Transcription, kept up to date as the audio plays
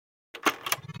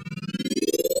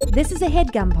This is a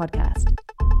HeadGum podcast.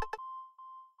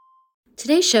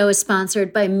 Today's show is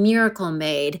sponsored by Miracle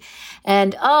Made.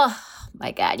 And oh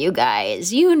my God, you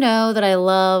guys, you know that I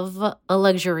love a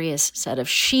luxurious set of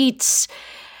sheets.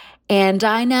 And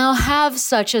I now have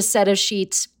such a set of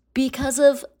sheets because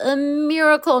of a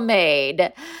Miracle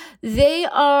Made. They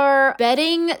are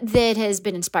bedding that has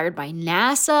been inspired by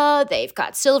NASA. They've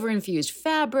got silver-infused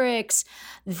fabrics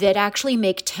that actually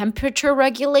make temperature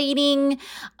regulating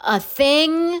a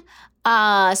thing.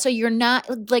 So you're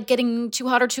not like getting too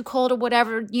hot or too cold or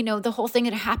whatever, you know, the whole thing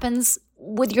that happens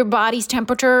with your body's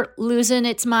temperature losing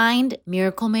its mind.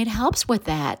 Miracle Made helps with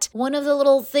that. One of the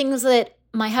little things that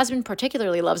my husband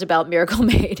particularly loves about Miracle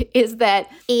Made is that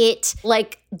it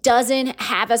doesn't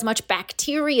have as much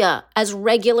bacteria as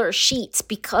regular sheets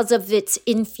because of it's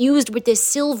infused with this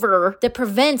silver that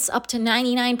prevents up to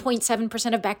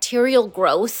 99.7% of bacterial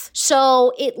growth.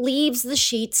 So it leaves the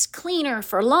sheets cleaner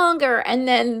for longer. And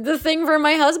then the thing for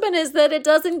my husband is that it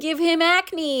doesn't give him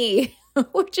acne,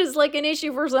 which is like an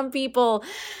issue for some people.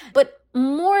 But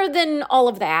more than all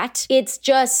of that, it's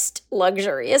just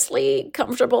luxuriously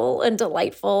comfortable and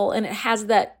delightful, and it has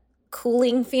that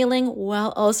cooling feeling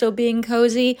while also being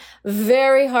cozy.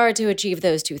 Very hard to achieve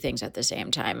those two things at the same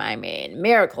time. I mean,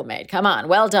 Miracle Made, come on,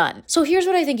 well done. So here's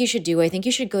what I think you should do. I think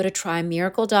you should go to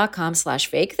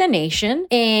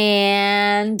trymiracle.com/fakethenation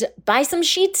and buy some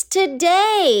sheets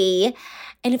today.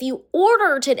 And if you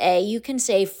order today, you can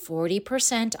save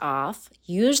 40% off.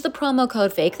 Use the promo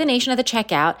code FAKETHENATION at the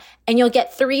checkout, and you'll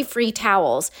get 3 free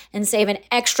towels and save an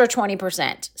extra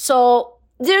 20%. So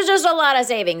there's just a lot of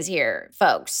savings here,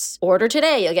 folks. Order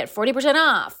today. You'll get 40%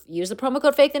 off. Use the promo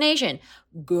code FAKETHENATION.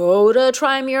 Go to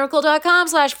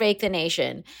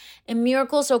trymiracle.com/FakeTheNation. And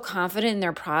Miracle's so confident in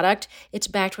their product, it's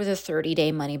backed with a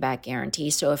 30-day money-back guarantee.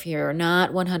 So if you're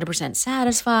not 100%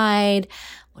 satisfied,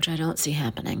 which I don't see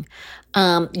happening,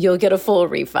 you'll get a full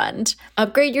refund.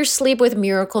 Upgrade your sleep with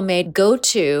Miracle Made. Go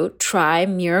to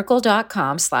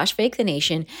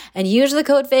trymiracle.com/FakeTheNation and use the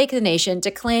code FakeTheNation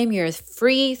to claim your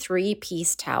free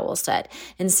 3-piece towel set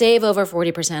and save over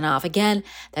 40% off. Again,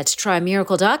 that's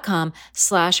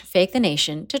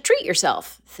trymiracle.com/FakeTheNation to treat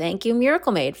yourself. Thank you,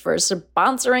 Miracle Made, for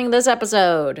sponsoring this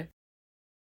episode.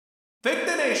 Fake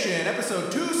the Nation, episode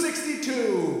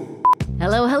 262.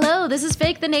 Hello, hello. This is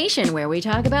Fake the Nation, where we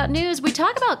talk about news, we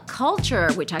talk about culture,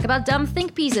 we talk about dumb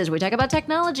think pieces, we talk about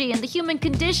technology and the human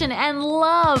condition and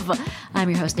love.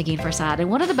 I'm your host, Negin Farsad, and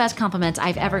one of the best compliments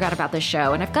I've ever got about this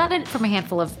show, and I've gotten it from a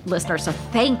handful of listeners, so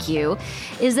thank you,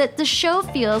 is that the show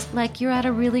feels like you're at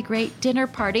a really great dinner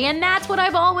party, and that's what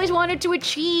I've always wanted to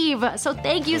achieve. So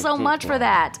thank you so much for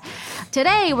that.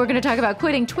 Today, we're going to talk about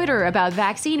quitting Twitter, about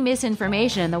vaccine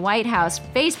misinformation in the White House,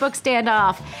 Facebook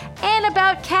standoff, and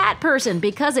about Cat Person,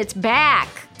 because it's back.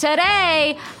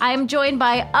 Today, I'm joined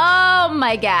by, oh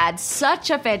my God, such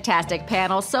a fantastic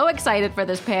panel. So excited for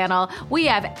this panel. We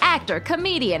have actor,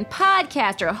 comedian,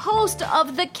 podcaster, host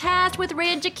of The Cast with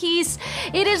Ray and Jacquis.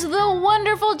 It is the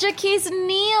wonderful Jacquis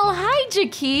Neal. Hi,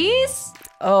 Jacquis.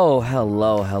 Oh,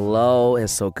 hello.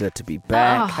 It's so good to be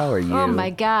back. How are you? Oh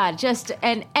my God,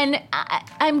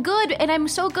 I'm good, and I'm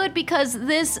so good because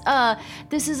this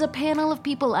is a panel of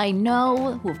people I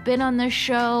know who've been on the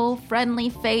show, friendly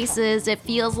faces. It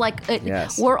feels like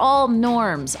we're all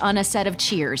norms on a set of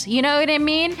Cheers. You know what I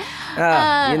mean?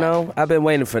 I've been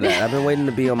waiting for that. I've been waiting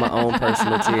to be on my own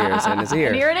personal Cheers, and it's here.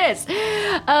 And here it is.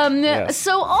 Yes.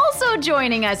 So also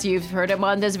joining us, you've heard him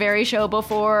on this very show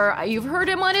before. You've heard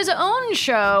him on his own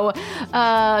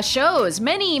shows,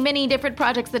 many different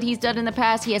projects that he's done in the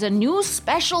past. He has a new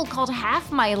special called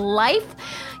Half My Life.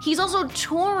 He's also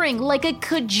touring like a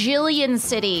cajillion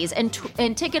cities, and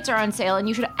tickets are on sale, and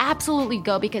you should absolutely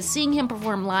go because seeing him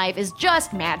perform live is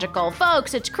just magical.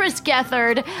 Folks, it's Chris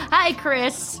Gethard. Hi,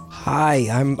 Chris. Hi,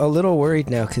 I'm a little worried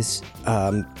now because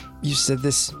you said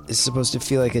this is supposed to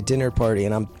feel like a dinner party,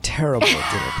 and I'm terrible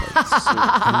at dinner parties.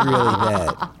 I'm really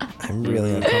bad. I'm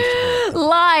really uncomfortable.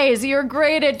 Lies. You're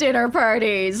great at dinner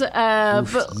parties.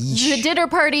 The dinner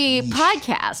party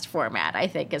podcast format, I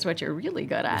think, is what you're really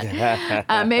good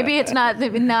at. Maybe it's not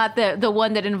the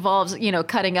one that involves,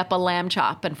 cutting up a lamb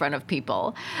chop in front of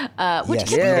people, which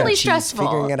can be really stressful.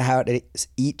 Figuring out how to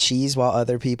eat cheese while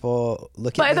other people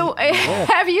look at me. By the way,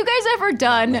 have you guys ever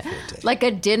done like a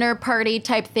dinner party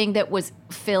type thing that was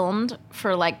filmed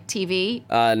for like TV?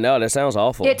 No, that sounds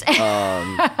awful. Because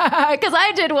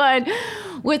I did one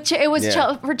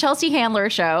for Chelsea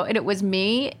Handler's show, and it was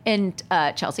me and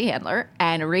Chelsea Handler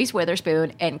and Reese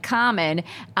Witherspoon and Common,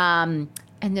 and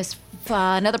this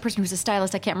another person who's a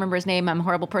stylist. I can't remember his name. I'm a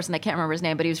horrible person. I can't remember his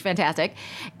name, but he was fantastic.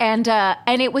 And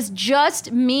it was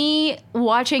just me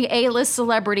watching A-list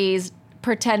celebrities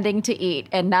pretending to eat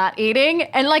and not eating.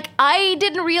 And like, I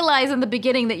didn't realize in the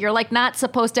beginning that you're like not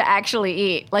supposed to actually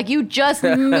eat. Like you just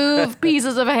move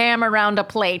pieces of ham around a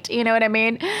plate. You know what I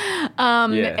mean?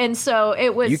 And so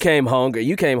it was. You came hungry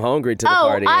to the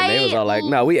party, and they was all like,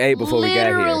 "No, we ate before we got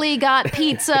here." Literally got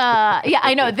pizza. Yeah,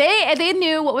 I know. They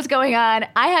knew what was going on.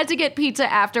 I had to get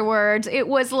pizza afterwards. It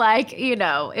was like,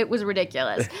 it was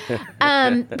ridiculous.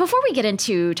 Before we get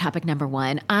into topic number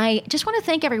one, I just want to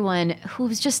thank everyone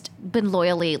who's just been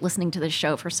loyally listening to this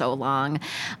show for so long,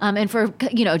 and for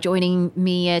joining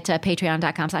me at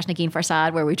patreon.com/Negin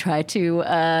Farsad, where we try to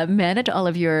manage all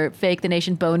of your Fake the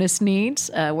Nation bonus needs,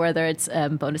 whether it's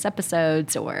bonus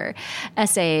episodes or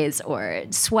essays or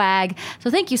swag. So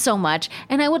thank you so much.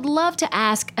 And I would love to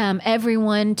ask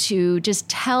everyone to just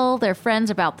tell their friends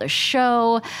about the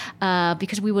show,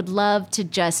 because we would love to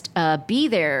just be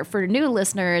there for new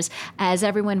listeners as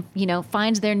everyone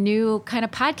finds their new kind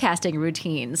of podcasting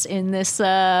routines in this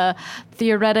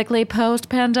theoretically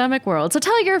post-pandemic world. So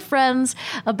tell your friends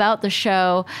about the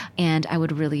show, and I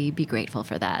would really be grateful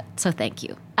for that. So thank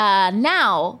you.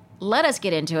 Now, let us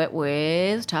get into it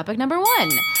with topic number one.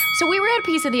 So we read a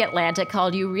piece in The Atlantic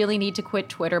called "You Really Need to Quit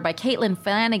Twitter" by Caitlin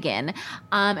Flanagan,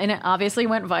 and it obviously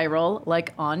went viral,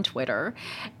 like on Twitter.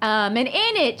 And in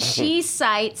it, she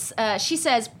says,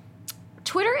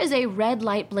 "Twitter is a red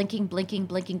light blinking,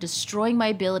 destroying my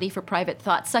ability for private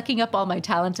thought, sucking up all my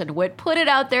talent and wit. Put it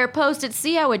out there, post it,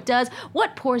 see how it does.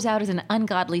 What pours out is an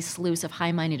ungodly sluice of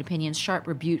high-minded opinions, sharp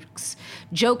rebukes,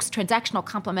 jokes, transactional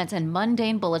compliments, and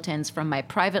mundane bulletins from my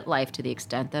private life to the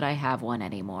extent that I have one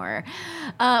anymore."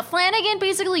 Flanagan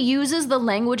basically uses the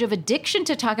language of addiction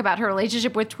to talk about her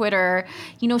relationship with Twitter,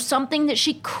 something that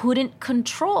she couldn't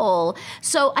control.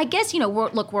 So I guess,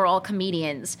 we're all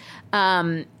comedians,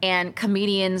 and comedians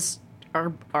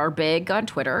are big on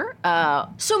Twitter.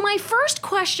 So my first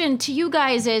question to you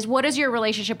guys is, what is your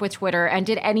relationship with Twitter, and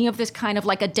did any of this kind of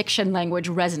like addiction language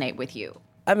resonate with you?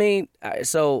 I mean,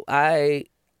 so I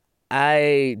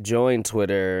joined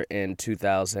Twitter in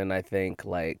 2000, I think,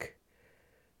 like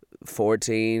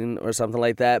 14 or something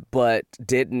like that, but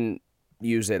didn't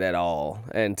use it at all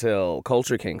until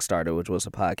Culture King started, which was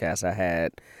a podcast I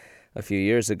had a few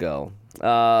years ago.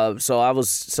 So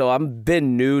I've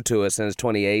been new to it since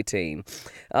 2018.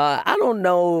 I don't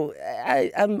know.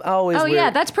 I'm always. Oh weird. Yeah,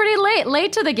 that's pretty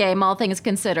late to the game, all things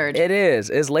considered. It is.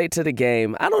 It's late to the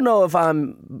game. I don't know if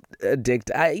I'm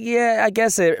addicted. I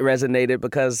guess it resonated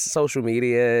because social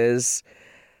media is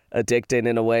addicting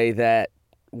in a way that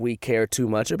we care too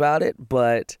much about it,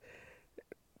 but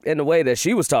in the way that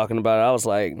she was talking about it, I was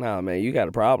like, nah, man, you got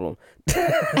a problem.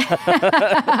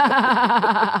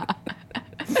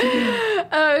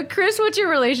 Chris, what's your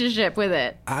relationship with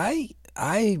it?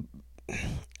 I'm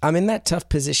in that tough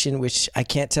position, which I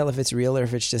can't tell if it's real or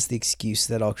if it's just the excuse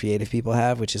that all creative people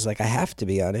have, which is like, I have to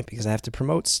be on it because I have to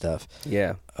promote stuff.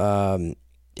 Yeah.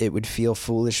 It would feel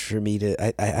foolish for me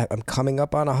to, I'm coming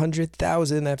up on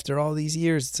 100,000 after all these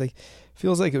years. It's like,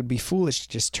 feels like it would be foolish to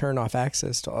just turn off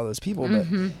access to all those people. But,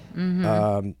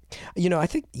 I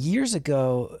think years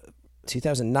ago,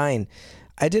 2009,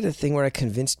 I did a thing where I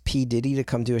convinced P. Diddy to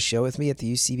come do a show with me at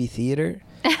the UCB Theater,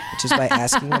 just by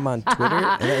asking him on Twitter.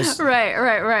 And it was,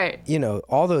 right.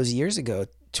 All those years ago,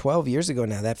 12 years ago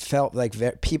now, that felt like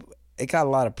people. It got a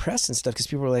lot of press and stuff because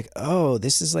people were like, "Oh,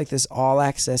 this is like this all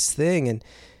access thing," and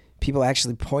people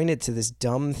actually pointed to this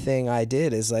dumb thing I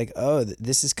did as like, "Oh,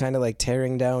 this is kind of like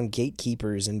tearing down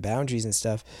gatekeepers and boundaries and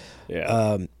stuff."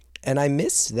 Yeah. And I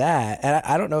miss that. And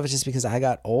I don't know if it's just because I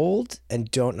got old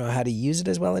and don't know how to use it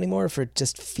as well anymore, or if it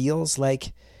just feels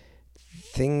like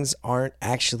things aren't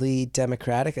actually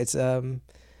democratic. It's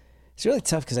really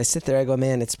tough because I sit there, I go,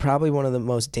 man, it's probably one of the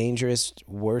most dangerous,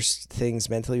 worst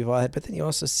things mentally we've all had. But then you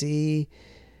also see,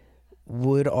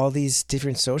 would all these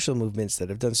different social movements that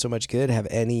have done so much good have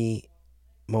any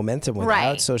momentum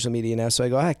without social media now? So I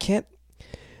go, I can't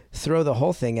throw the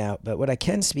whole thing out. But what I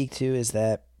can speak to is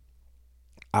that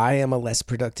I am a less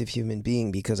productive human being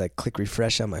because I click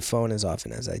refresh on my phone as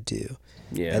often as I do.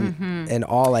 Yeah. And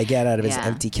all I get out of it is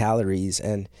empty calories.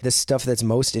 And the stuff that's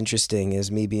most interesting is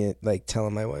me being like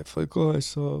telling my wife, like, oh, I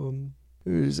saw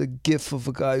there's a gif of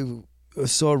a guy who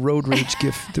saw a road rage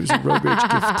gif. There's a road rage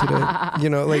gif today.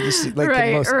 Like you see, like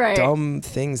the most dumb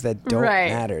things that don't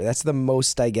matter. That's the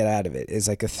most I get out of it, is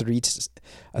like a three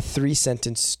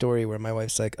sentence story where my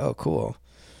wife's like, oh, cool.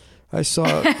 I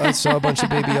saw a bunch of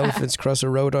baby elephants cross a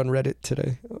road on Reddit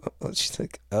today. She's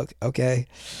like, okay.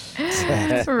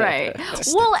 Right.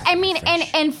 Well, I mean,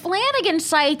 and Flanagan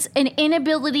cites an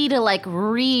inability to like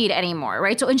read anymore,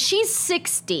 right? So, and she's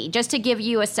 60, just to give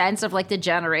you a sense of like the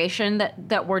generation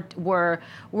that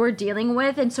we're dealing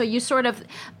with. And so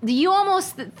you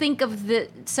almost think of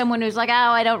someone who's like, oh,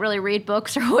 I don't really read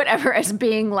books or whatever as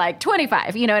being like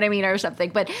 25, you know what I mean, or something.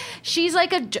 But she's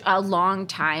like a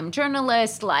long-time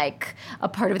journalist, like a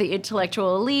part of the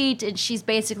intellectual elite, and she's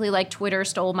basically like, Twitter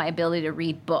stole my ability to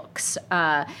read books.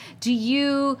 Do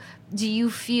you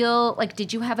feel like,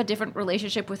 did you have a different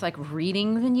relationship with like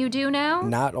reading than you do now?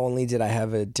 Not only did I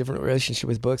have a different relationship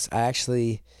with books,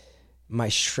 my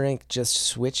shrink just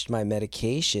switched my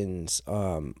medications.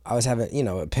 I was having,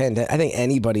 a pandemic. I think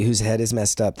anybody whose head is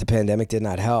messed up, the pandemic did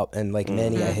not help. And like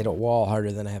many, I hit a wall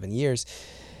harder than I have in years.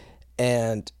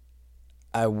 And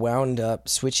I wound up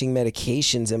switching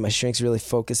medications, and my shrink's really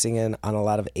focusing in on a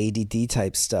lot of ADD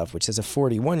type stuff, which as a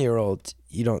 41-year-old,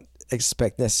 you don't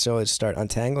expect necessarily to start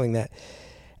untangling that.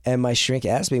 And my shrink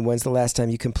asked me, when's the last time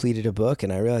you completed a book?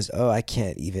 And I realized, I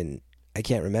can't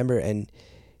remember. And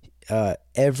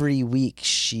every week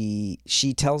she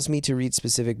tells me to read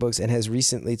specific books, and has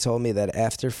recently told me that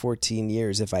after 14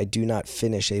 years, if I do not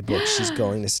finish a book, she's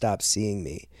going to stop seeing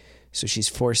me. So she's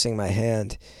forcing my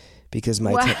hand because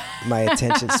my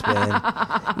attention span.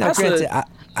 Now, granted, I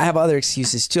have other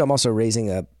excuses too. I'm also raising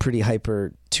a pretty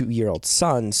hyper 2-year-old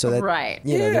son, so that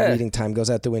the reading time goes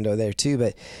out the window there too.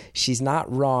 But she's not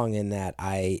wrong in that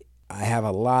I have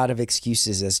a lot of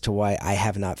excuses as to why I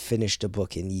have not finished a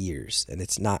book in years, and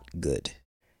it's not good.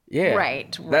 Yeah.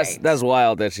 Right. That's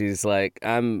wild that she's like,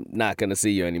 I'm not going to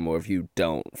see you anymore if you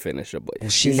don't finish a book. Well,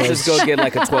 she just go get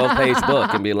like a 12-page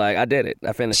book and be like, I did it.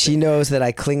 I finished it. She knows that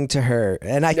I cling to her.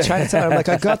 And I try to tell her, I'm like,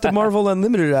 I got the Marvel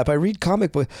Unlimited app. I read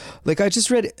comic books. Like, I just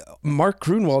read Mark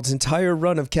Grunwald's entire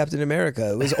run of Captain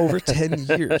America. It was over 10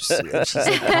 years. And she's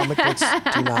like, comic books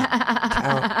do not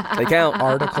count. They count.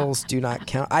 Articles do not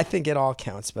count. I think it all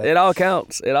counts. But It all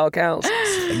counts. You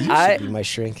should be my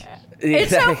shrink.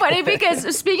 It's so funny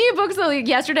because speaking of books, though,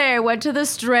 yesterday I went to the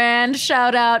Strand,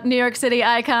 shout out New York City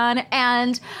icon,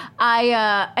 and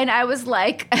I was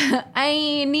like,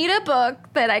 I need a book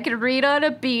that I can read on a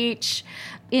beach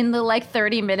in the like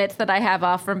 30 minutes that I have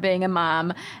off from being a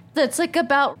mom that's like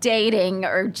about dating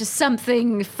or just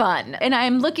something fun. And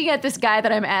I'm looking at this guy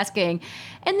that I'm asking,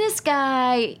 and this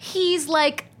guy, he's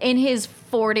like in his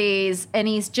 40s, and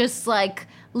he's just like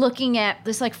looking at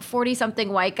this like 40-something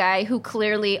white guy who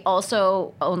clearly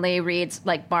also only reads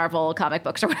like Marvel comic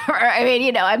books or whatever. I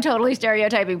mean, I'm totally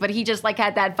stereotyping, but he just like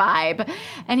had that vibe.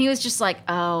 And he was just like,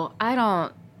 oh, I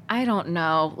don't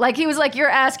know. Like, he was like, you're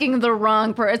asking the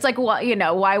wrong person. It's like,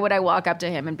 why would I walk up to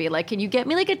him and be like, can you get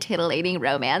me like a titillating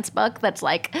romance book that's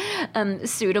like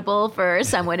suitable for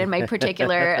someone in my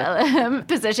particular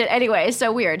position? Anyway,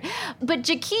 so weird. But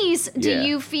Jacquis, do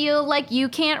you feel like you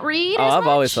can't read as I've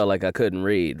much? always felt like I couldn't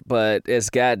read, but it's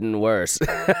gotten worse.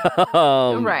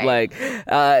 Right. Like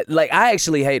I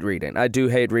actually hate reading. I do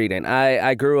hate reading.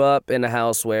 I grew up in a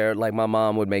house where like my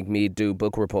mom would make me do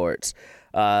book reports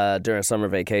during summer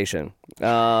vacation. So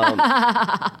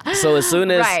as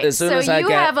soon as you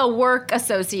have a work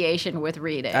association with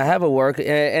reading. I have a work,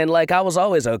 and like I was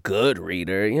always a good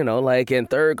reader, like in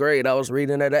 3rd grade I was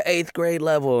reading at an 8th grade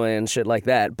level and shit like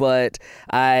that, but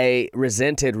I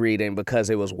resented reading because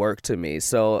it was work to me.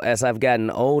 So as I've gotten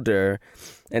older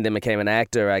and then became an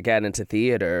actor, I got into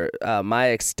theater. My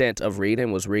extent of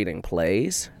reading was reading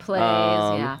plays.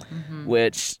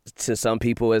 Which to some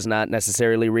people is not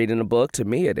necessarily reading a book. To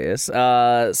me it is.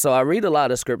 So I read a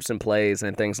lot of scripts and plays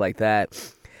and things like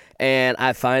that. And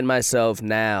I find myself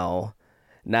now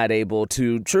not able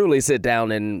to truly sit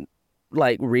down and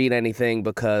like read anything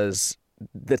because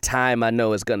the time I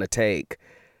know it's going to take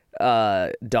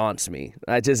daunts me.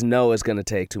 I just know it's going to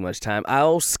take too much time.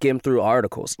 I'll skim through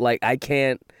articles. Like I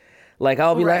can't, like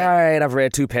I'll be like, all right, I've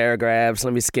read 2 paragraphs.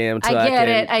 Let me skim till I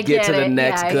can get to the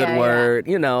next good word,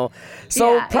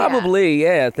 So probably,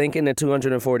 thinking at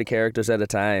 240 characters at a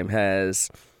time has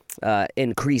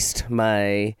increased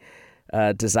my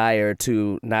desire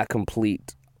to not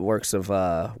complete works of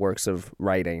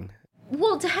writing.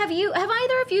 Well, have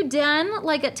either of you done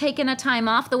like taken a time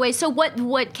off the way? So what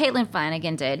Caitlin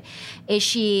Flanagan did is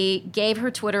she gave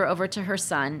her Twitter over to her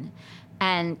son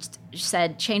and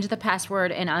said, change the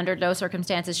password, and under no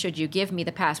circumstances should you give me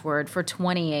the password for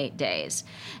 28 days.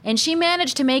 And she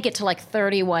managed to make it to like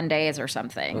 31 days or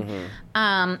something. Mm-hmm.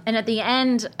 And at the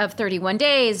end of 31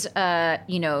 days,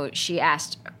 she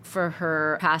asked for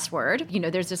her password. You know,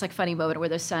 there's this like funny moment where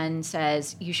the Sun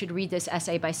says, you should read this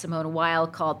essay by Simone Weil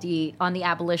called On the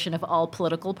Abolition of All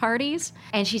Political Parties.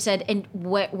 And she said, and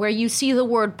where you see the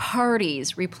word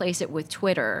parties, replace it with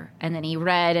Twitter. And then he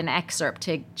read an excerpt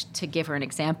to give her an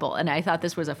example. And I thought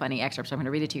this was a funny excerpt, so I'm going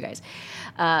to read it to you guys.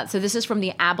 So this is from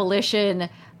the Abolition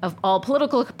of All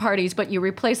Political Parties, but you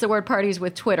replace the word parties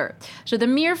with Twitter. So the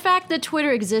mere fact that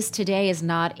Twitter exists today is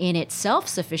not in itself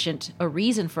sufficient a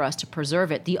reason for us to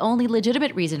preserve it. The only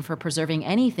legitimate reason for preserving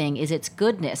anything is its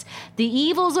goodness. The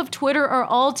evils of Twitter are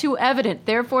all too evident.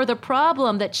 Therefore, the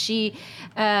problem that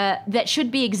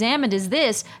should be examined is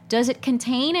this: does it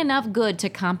contain enough good to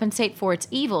compensate for its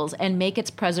evils and make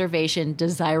its preservation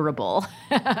desirable?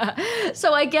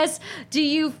 So I guess, do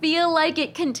you feel like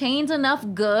it contains enough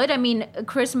good? I mean,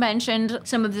 Chris mentioned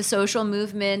some of the social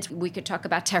movement. We could talk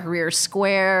about Tahrir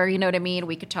Square, you know what I mean?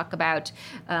 We could talk about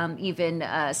even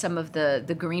some of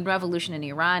the Green Revolution in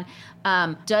Iran.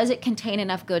 Does it contain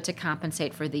enough good to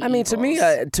compensate for the evils? I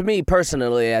mean, to me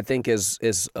personally, I think is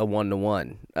a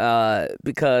 1-to-1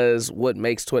 because what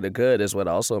makes Twitter good is what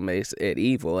also makes it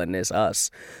evil, and it's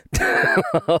us.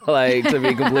 Like, to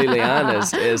be completely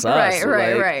honest, it's us.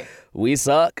 Right. We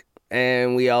suck,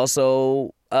 and we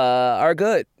also are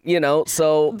good, you know.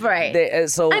 So right.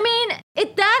 So I mean,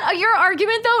 your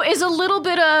argument though is a little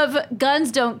bit of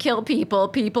guns don't kill people,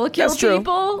 people kill That's true.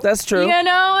 people. That's true. You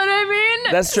know what I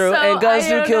mean? That's true. So, and guns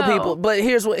do kill know. people. But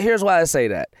here's why I say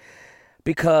that.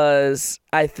 Because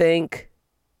I think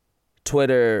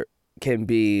Twitter can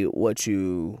be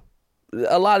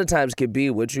a lot of times can be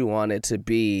what you want it to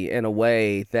be, in a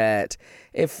way that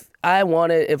if I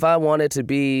wanted to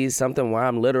be something where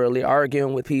I'm literally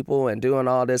arguing with people and doing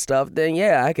all this stuff, then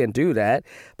yeah, I can do that.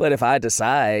 But if I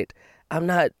decide, I'm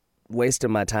not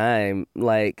wasting my time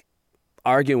like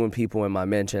arguing with people in my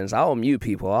mentions. I'll mute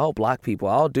people, I'll block people,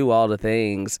 I'll do all the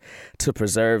things to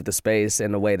preserve the space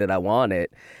in the way that I want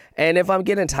it. And if I'm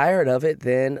getting tired of it,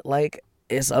 then like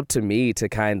it's up to me to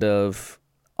kind of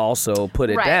also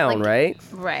put it down, like,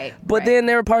 right? But then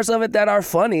there are parts of it that are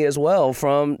funny as well,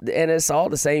 and it's all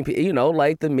the same, you know,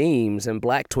 like the memes and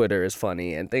Black Twitter is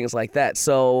funny and things like that.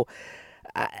 So,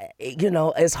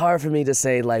 it's hard for me to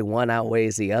say like one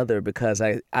outweighs the other, because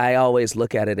I always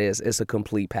look at it as it's a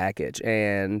complete package.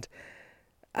 And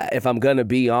if I'm going to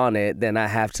be on it, then I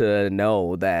have to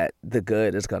know that the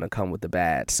good is going to come with the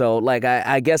bad. So like,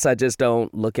 I guess I just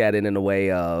don't look at it in a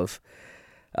way of,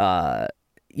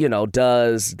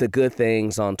 does the good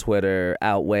things on Twitter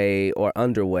outweigh or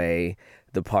underweigh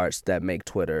the parts that make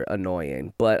Twitter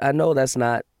annoying? But I know that's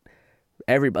not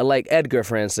everybody. Like Edgar,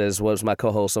 for instance, was my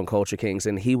co-host on Culture Kings,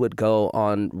 and he would go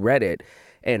on Reddit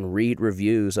and read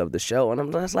reviews of the show, and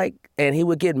I'm just like, and he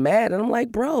would get mad, and I'm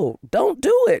like, bro, don't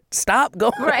do it. Stop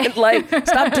going. Right. Like,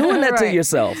 stop doing that to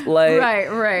yourself. Like,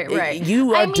 right.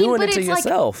 You are doing it to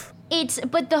yourself.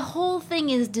 But the whole thing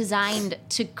is designed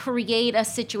to create a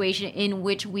situation in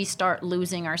which we start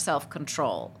losing our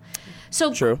self-control.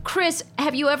 So, True. Chris,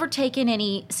 have you ever taken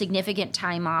any significant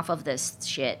time off of this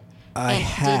shit? I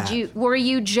have. Were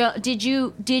you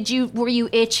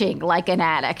itching like an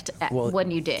addict when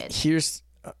you did?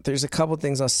 There's a couple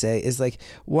things I'll say. Is like,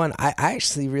 one, I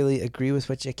actually really agree with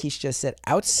what Jacquis just said,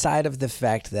 outside of the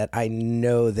fact that I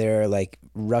know there are like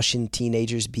Russian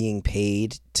teenagers being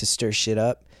paid to stir shit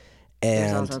up. And,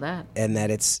 there's also that. And that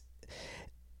it's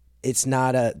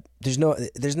not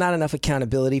there's not enough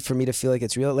accountability for me to feel like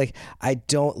it's real. Like, I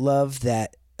don't love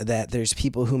that there's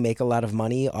people who make a lot of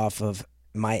money off of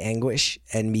my anguish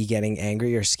and me getting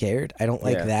angry or scared. I don't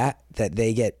like that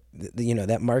they get,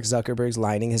 that Mark Zuckerberg's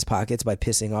lining his pockets by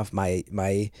pissing off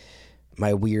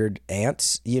my weird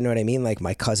aunts. You know what I mean? Like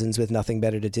my cousins with nothing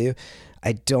better to do.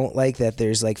 I don't like that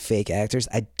there's like fake actors.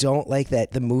 I don't like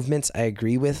that the movements I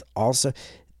agree with also.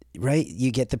 Right,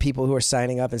 you get the people who are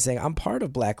signing up and saying, I'm part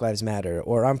of Black Lives Matter,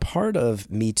 or I'm part of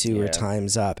Me Too or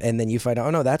Time's Up. And then you find out, oh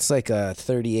no, that's like a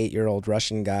 38-year-old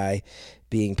Russian guy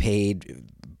being paid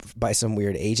by some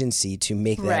weird agency to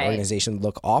make that organization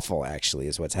look awful, actually,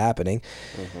 is what's happening.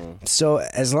 Mm-hmm. So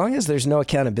as long as there's no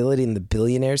accountability and the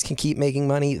billionaires can keep making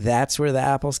money, that's where the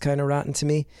apple's kind of rotten to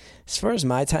me. As far as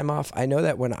my time off, I know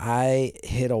that when I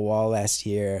hit a wall last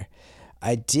year,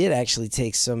 I did actually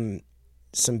take some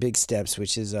big steps,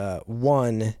 which is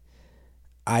one,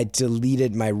 I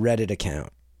deleted my Reddit account.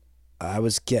 I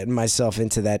was getting myself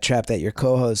into that trap that your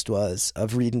co-host was,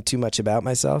 of reading too much about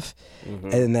myself. Mm-hmm.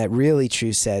 And that really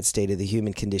true sad state of the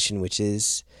human condition, which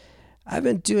is I've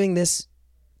been doing this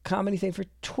comedy thing for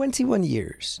 21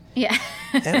 years. Yeah.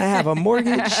 And I have a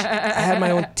mortgage. I had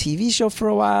my own TV show for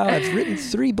a while. I've written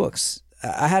 3 books.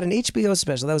 I had an HBO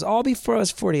special. That was all before I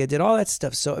was 40. I did all that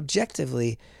stuff. So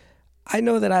objectively, I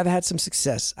know that I've had some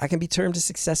success. I can be termed a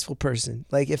successful person.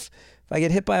 Like if I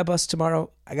get hit by a bus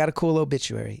tomorrow, I got a cool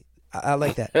obituary. I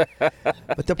like that.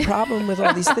 But the problem with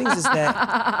all these things is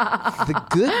that the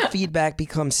good feedback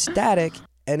becomes static,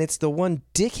 and it's the one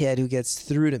dickhead who gets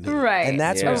through to me. Right. And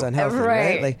that's what's unhealthy,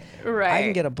 right? Like, right. I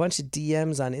can get a bunch of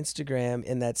DMs on Instagram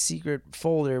in that secret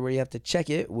folder where you have to check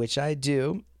it, which I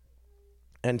do.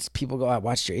 And people go, I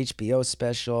watched your HBO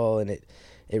special, and it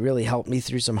really helped me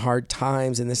through some hard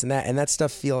times and this and that. And that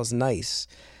stuff feels nice.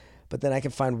 But then I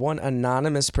can find one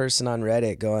anonymous person on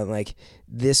Reddit going like,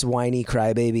 this whiny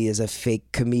crybaby is a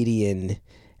fake comedian.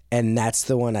 And that's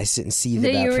the one I sit and seethe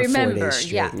about for 4 days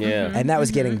straight. Yeah. And that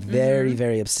was getting very,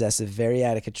 very obsessive, very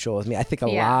out of control with me. I think a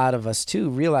lot of us too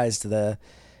realized the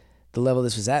level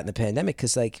this was at in the pandemic,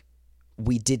 because like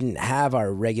we didn't have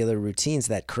our regular routines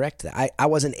that correct that. I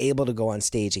wasn't able to go on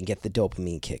stage and get the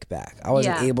dopamine kick back. I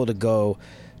wasn't able to go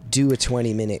do a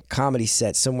 20-minute comedy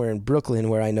set somewhere in Brooklyn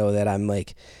where I know that I'm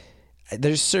like,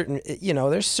 there's certain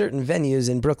venues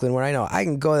in Brooklyn where I know I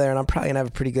can go there and I'm probably gonna have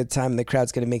a pretty good time and the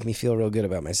crowd's gonna make me feel real good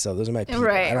about myself. Those are my people.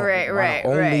 I don't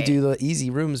only do the easy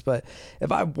rooms, but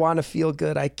if I want to feel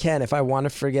good, I can. If I want to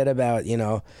forget about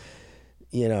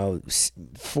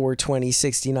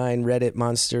 42069 Reddit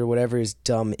monster, whatever his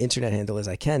dumb internet handle is,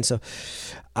 I can. So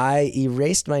I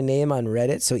erased my name on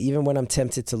Reddit, so even when I'm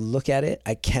tempted to look at it,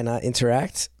 I cannot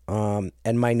interact. And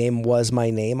my name was my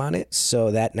name on it,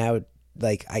 so that now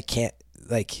like I can't,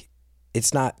 like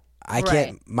it's not, I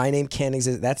can't, my name can't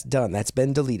exist. That's done. That's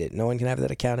been deleted. No one can have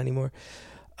that account anymore.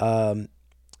 And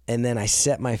then I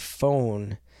set my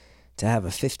phone to have a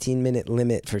 15-minute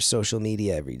limit for social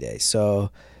media every day.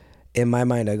 So in my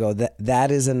mind, I go,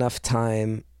 that is enough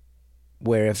time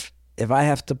where if I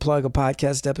have to plug a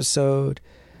podcast episode,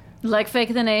 like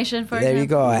Fake the Nation, for there example. you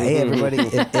go. Hey, everybody,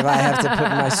 if I have to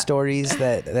put in my stories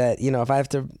that if I have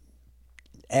to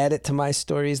add it to my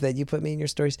stories that you put me in your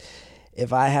stories,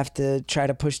 if I have to try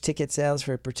to push ticket sales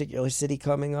for a particular city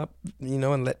coming up,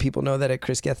 and let people know that at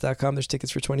chrisgeth.com there's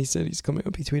tickets for 20 cities coming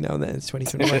up between now and then. It's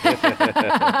 2021.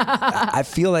 I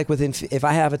feel like if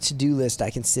I have a to-do list, I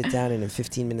can sit down and in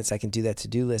 15 minutes I can do that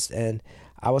to-do list. And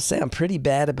I will say I'm pretty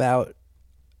bad about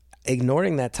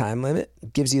ignoring that time limit.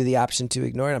 It gives you the option to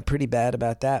ignore it. I'm pretty bad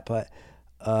about that, but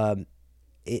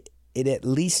it at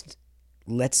least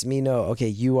lets me know, okay,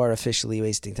 you are officially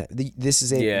wasting time. This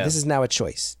is now a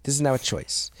choice.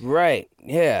 Right.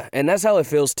 Yeah. And that's how it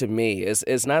feels to me.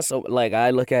 It's not so, like,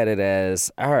 I look at it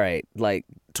as, all right, like,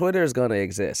 Twitter is going to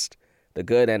exist, the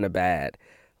good and the bad.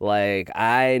 Like,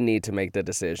 I need to make the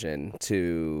decision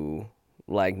to,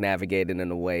 like, navigate it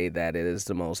in a way that is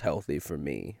the most healthy for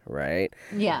me, right?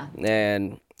 Yeah.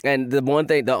 And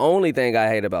the only thing I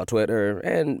hate about Twitter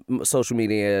and social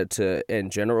media in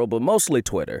general, but mostly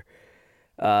Twitter,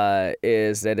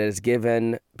 is that it's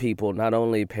given people not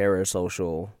only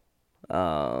parasocial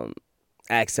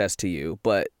access to you,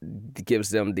 but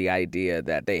gives them the idea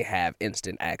that they have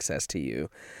instant access to you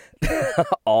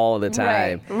all the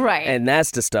time. Right. And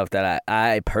that's the stuff that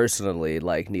I personally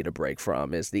like need a break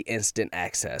from, is the instant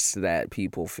access that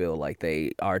people feel like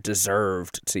they are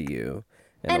deserved to you.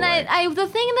 And the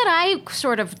thing that I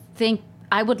sort of think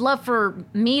I would love for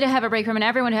me to have a break from and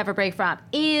everyone to have a break from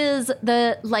is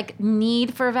the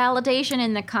need for validation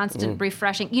and the constant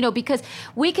refreshing, because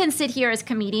we can sit here as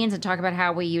comedians and talk about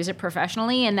how we use it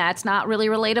professionally, and that's not really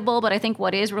relatable. But I think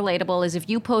what is relatable is if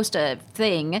you post a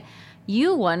thing,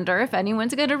 you wonder if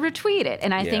anyone's going to retweet it.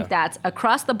 And I think that's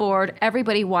across the board.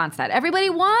 Everybody wants that. Everybody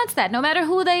wants that, no matter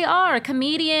who they are, a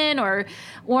comedian or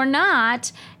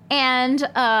not. And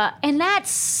that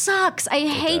sucks. I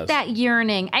hate that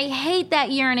yearning. I hate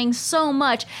that yearning so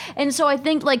much. And so I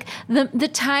think the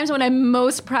times when I'm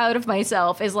most proud of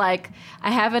myself is I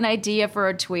have an idea for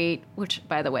a tweet, which,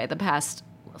 by the way, the past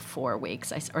 4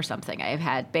 weeks or something, I've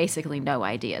had basically no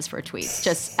ideas for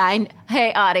tweets.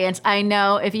 Hey audience, I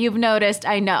know if you've noticed,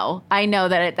 I know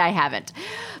that I haven't.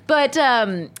 But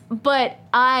the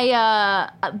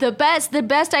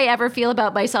best I ever feel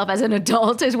about myself as an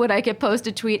adult is when I can post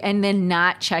a tweet and then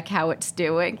not check how it's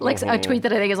doing. A tweet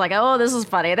that I think is oh, this is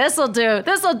funny. This'll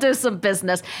do some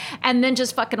business. And then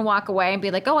just fucking walk away and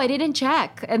be like, oh, I didn't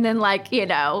check. And then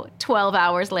 12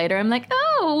 hours later, I'm like,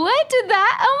 oh, what did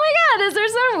that? Oh my God, is there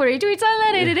some retweets on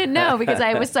that? I didn't know because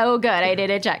I was so good. I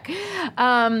didn't check.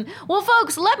 Well,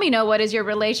 folks, let me know, what is your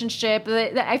relationship?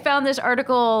 I found this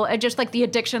article, just the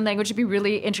addiction language, would be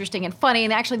really interesting and funny.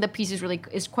 And actually the piece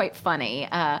is quite funny.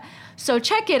 So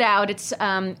check it out. It's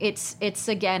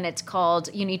called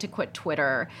You Need to Quit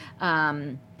Twitter.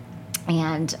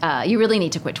 And You Really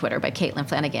Need to Quit Twitter by Caitlin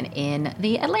Flanagan in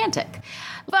The Atlantic.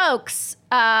 Folks,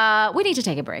 we need to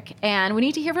take a break, and we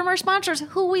need to hear from our sponsors,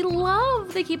 who we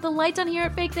love. They keep the lights on here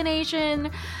at Fake the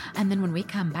Nation. And then when we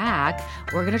come back,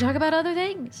 we're going to talk about other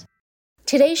things.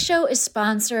 Today's show is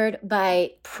sponsored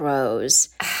by Prose.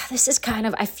 This is kind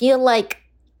of, I feel like,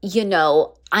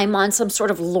 I'm on some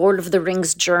sort of Lord of the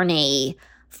Rings journey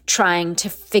trying to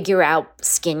figure out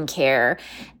skincare.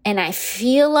 And I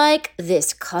feel like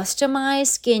this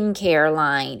customized skincare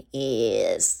line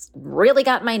is really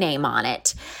got my name on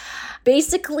it.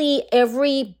 Basically,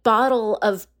 every bottle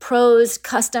of Prose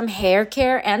custom hair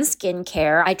care and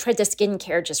skincare, I tried the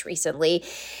skincare just recently,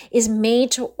 is made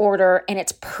to order, and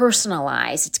it's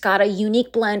personalized. It's got a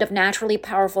unique blend of naturally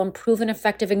powerful and proven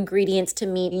effective ingredients to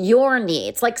meet your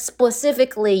needs, like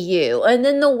specifically you. And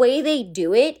then the way they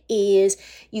do it is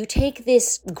you take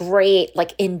this great,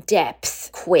 like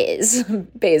in-depth quiz,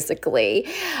 basically.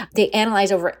 They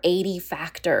analyze over 80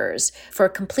 factors for a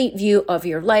complete view of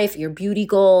your life, your beauty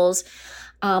goals.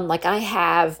 Like I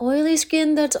have oily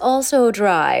skin that's also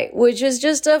dry, which is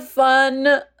just a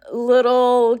fun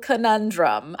little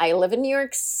conundrum. I live in New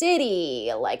York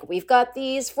City. Like we've got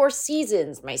these 4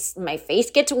 seasons. My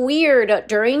face gets weird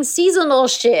during seasonal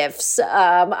shifts.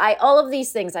 All of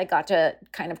these things I got to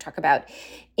kind of talk about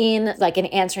in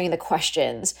answering the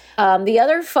questions. The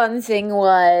other fun thing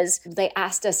was they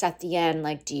asked us at the end,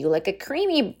 like, do you like a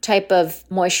creamy type of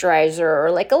moisturizer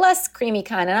or like a less creamy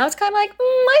kind? And I was kind of like,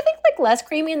 I think like less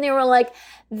creamy. And they were like,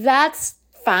 that's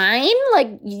fine.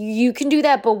 Like you can do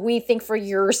that, but we think for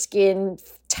your skin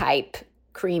type,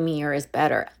 creamier is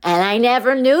better. And I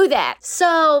never knew that.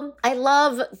 So I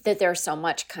love that there's so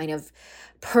much kind of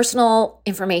personal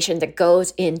information that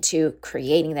goes into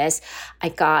creating this. I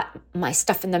got my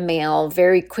stuff in the mail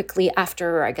very quickly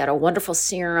after. I got a wonderful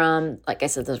serum. Like I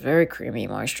said, this very creamy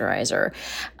moisturizer.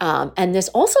 And this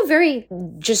also very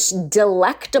just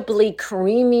delectably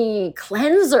creamy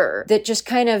cleanser that just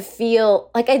kind of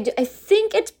feel like I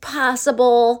think it's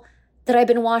possible that I've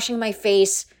been washing my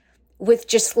face with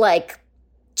just like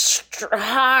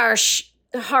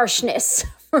harshness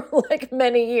for like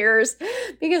many years,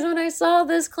 because when I saw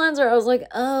this cleanser, I was like,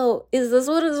 oh, is this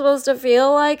what it's supposed to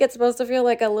feel like? It's supposed to feel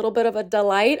like a little bit of a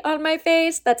delight on my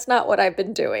face. That's not what I've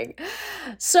been doing.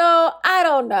 So I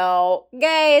don't know,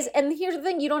 guys. And here's the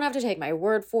thing, you don't have to take my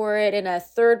word for it. In a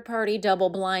third-party,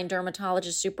 double-blind,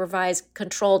 dermatologist supervised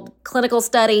controlled clinical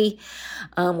study,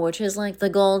 which is like the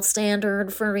gold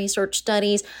standard for research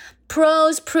studies,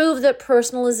 Prose prove that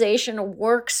personalization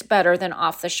works better than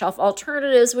off-the-shelf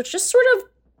alternatives, which just sort of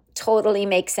totally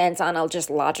makes sense on a just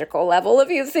logical level. If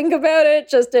you think about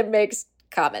it, it makes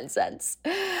common sense.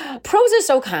 Prose is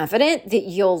so confident that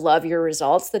you'll love your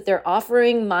results that they're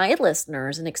offering my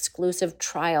listeners an exclusive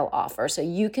trial offer so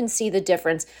you can see the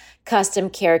difference custom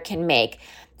care can make.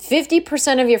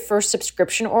 50% of your first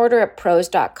subscription order at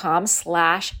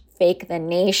prose.com/Fake the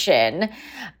Nation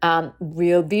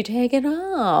will be taken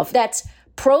off. That's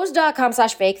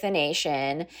prose.com/Fake the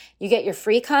Nation. You get your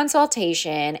free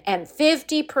consultation and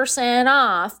 50%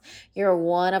 off your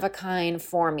one-of-a-kind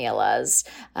formulas.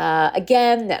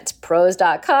 Again, that's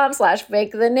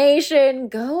prose.com/Fake the Nation.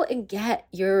 Go and get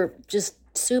your just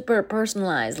super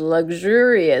personalized,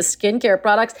 luxurious skincare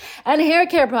products and hair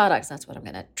care products. That's what I'm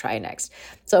going to try next.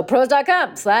 So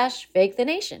prose.com/Fake the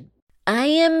Nation. I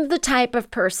am the type of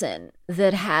person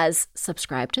that has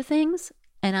subscribed to things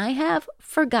and I have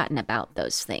forgotten about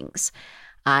those things.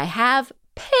 I have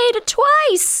paid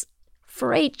twice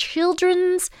for a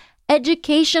children's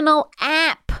educational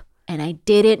app, and I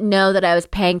didn't know that I was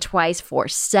paying twice for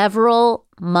several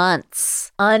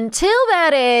months. Until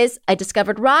that is, I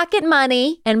discovered Rocket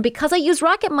Money, and because I use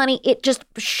Rocket Money, it just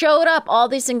showed up all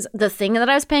these things. The thing that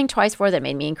I was paying twice for that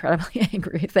made me incredibly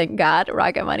angry. Thank God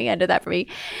Rocket Money ended that for me.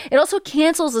 It also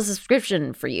cancels the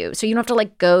subscription for you, so you don't have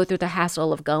to go through the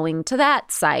hassle of going to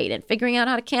that site and figuring out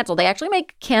how to cancel. They actually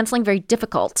make canceling very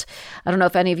difficult. I don't know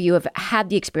if any of you have had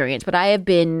the experience, but I have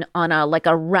been on a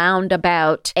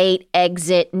roundabout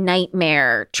 8-exit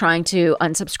nightmare trying to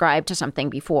unsubscribe to something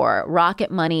before.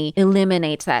 Rocket Money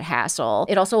eliminates that hassle.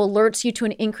 It also alerts you to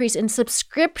an increase in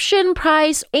subscription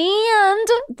price. And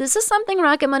this is something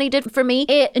Rocket Money did for me.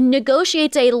 It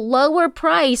negotiates a lower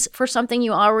price for something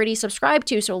you already subscribe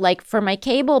to. So for my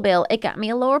cable bill, it got me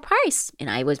a lower price. And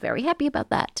I was very happy about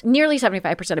that. Nearly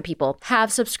 75% of people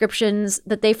have subscriptions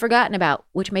that they've forgotten about,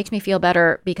 which makes me feel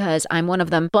better because I'm one of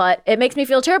them. But it makes me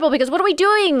feel terrible because what are we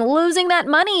doing? Losing that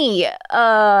money.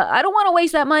 I don't want to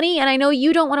waste that money. And I know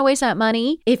you don't want to waste that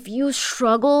money. If you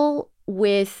struggle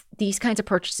with these kinds of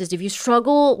purchases, if you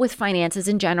struggle with finances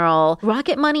in general,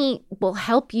 Rocket Money will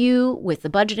help you with the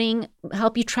budgeting,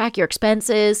 help you track your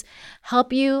expenses,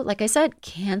 help you, like I said,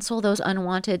 cancel those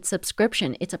unwanted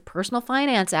subscriptions. It's a personal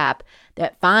finance app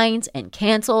that finds and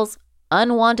cancels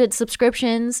unwanted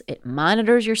subscriptions. It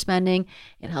monitors your spending.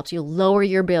 It helps you lower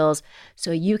your bills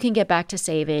so you can get back to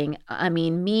saving. I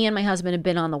mean, me and my husband have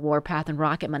been on the warpath, and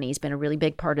Rocket Money has been a really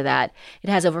big part of that. It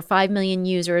has over 5 million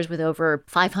users with over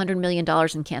 $500 million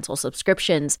in canceled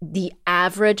subscriptions. The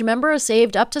average member has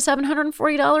saved up to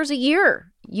 $740 a year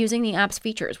using the app's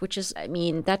features, which is, I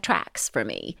mean, that tracks for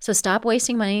me. So stop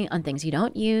wasting money on things you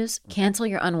don't use. Cancel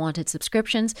your unwanted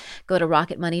subscriptions. Go to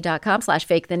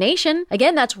rocketmoney.com/fakethenation.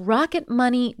 Again, that's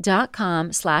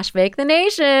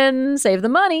rocketmoney.com/fakethenation. Save the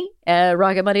money at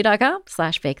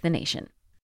rocketmoney.com/fakethenation.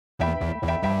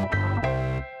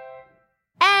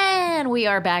 And we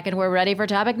are back, and we're ready for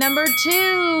topic number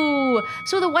 2.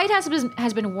 So the White House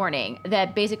has been warning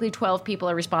that basically 12 people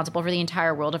are responsible for the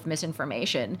entire world of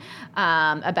misinformation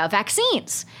about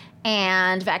vaccines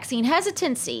and vaccine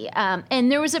hesitancy.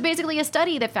 And there was basically a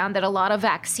study that found that a lot of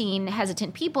vaccine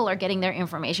hesitant people are getting their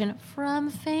information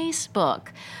from Facebook.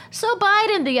 So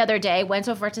Biden the other day went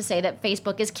so far to say that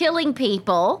Facebook is killing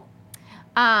people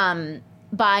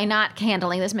by not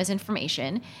handling this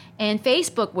misinformation. And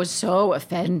Facebook was so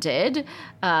offended,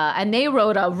 and they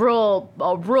wrote a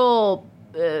real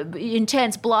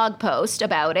intense blog post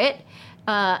about it.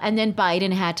 And then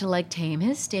Biden had to tame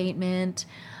his statement.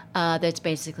 That's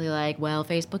basically well,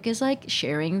 Facebook is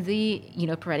sharing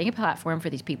providing a platform for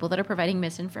these people that are providing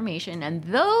misinformation, and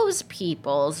those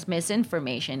people's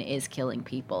misinformation is killing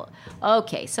people.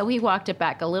 Okay, so he walked it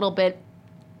back a little bit.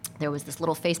 There was this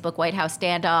little Facebook White House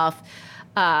standoff.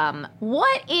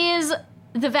 What is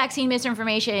the vaccine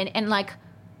misinformation, and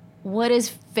what is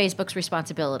Facebook's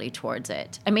responsibility towards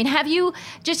it? I mean, have you,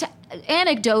 just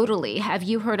anecdotally, have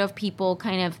you heard of people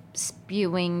kind of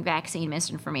spewing vaccine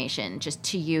misinformation just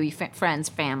to you, friends,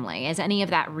 family? Has any of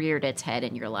that reared its head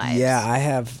in your lives? Yeah, I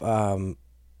have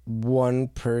one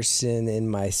person in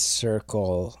my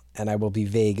circle, and I will be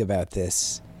vague about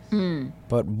this,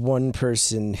 but one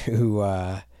person who...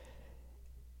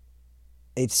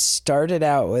 it started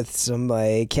out with some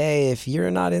hey, if you're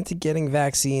not into getting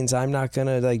vaccines, I'm not going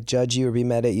to judge you or be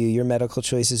mad at you. Your medical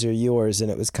choices are yours.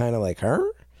 And it was kind of huh?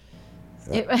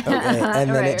 Okay.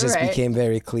 And then it just became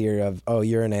very clear of, oh,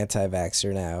 you're an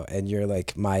anti-vaxxer now, and you're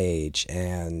my age,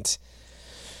 and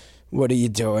what are you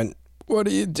doing? What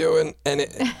are you doing? And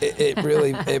it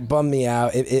really it bummed me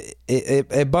out.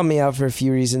 It bummed me out for a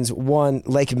few reasons. One,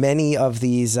 many of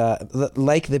these,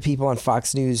 the people on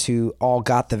Fox News who all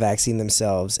got the vaccine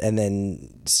themselves and then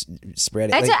spread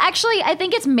it. Actually, I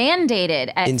think it's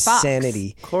mandated at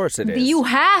insanity. Fox. Of course it is. You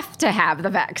have to have the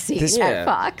vaccine at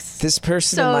Fox. This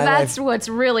person in my life. So that's what's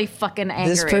really fucking angry.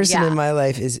 This person in my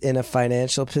life is in a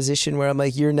financial position where I'm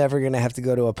you're never going to have to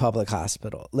go to a public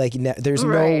hospital. There's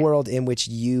no world in which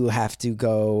you have to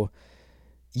go.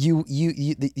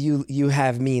 You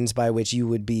have means by which you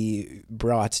would be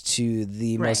brought to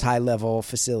the most high level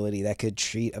facility that could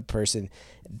treat a person.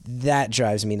 That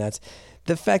drives me nuts.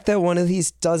 The fact that one of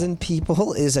these dozen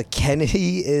people is a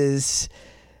Kennedy is,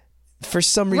 for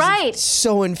some reason,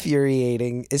 so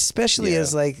infuriating, especially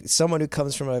as someone who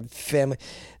comes from a family.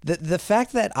 The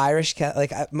fact that Irish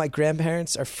my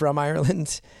grandparents are from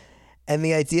Ireland, and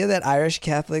the idea that Irish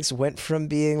Catholics went from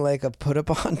being a put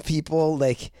upon people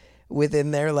within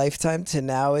their lifetime to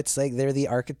now it's they're the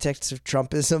architects of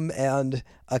Trumpism, and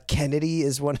a Kennedy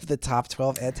is one of the top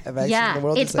 12 anti-vaxxers in the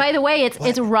world. It's by the way,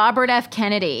 it's Robert F.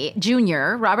 Kennedy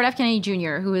Jr.,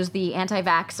 who is the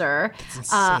anti-vaxxer.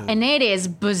 And it is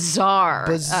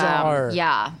bizarre.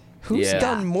 Yeah. Who's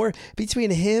done more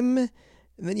between him?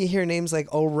 And then you hear names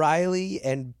like O'Reilly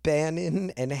and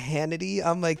Bannon and Hannity.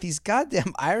 I'm these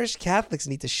goddamn Irish Catholics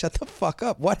need to shut the fuck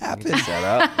up. What happened? Shut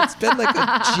up. It's been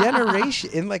a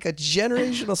generation. In a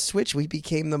generational switch, we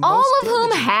became the most... All of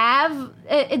whom have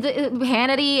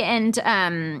Hannity and...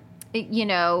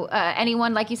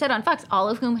 anyone, like you said, on Fox, all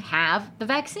of whom have the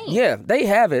vaccine. Yeah, they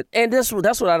have it. And that's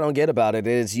what I don't get about it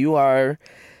is you are,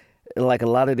 a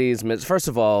lot of these... First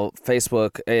of all,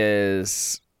 Facebook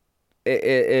is...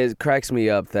 It cracks me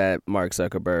up that Mark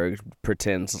Zuckerberg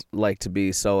pretends to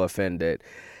be so offended.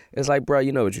 It's bro,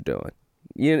 you know what you're doing.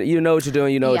 You know what you're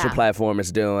doing. You know what your platform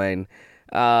is doing.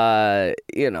 Stop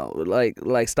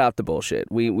the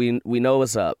bullshit. We know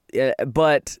what's up.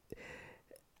 But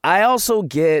I also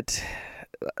get,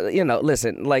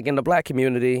 listen, in the black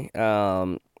community,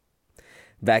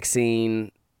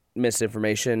 vaccine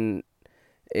misinformation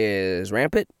is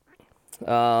rampant.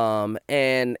 and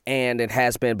it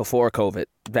has been before COVID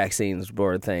vaccines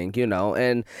were a thing,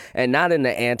 and not in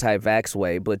the anti-vax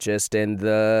way, but just in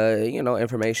the,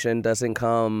 information doesn't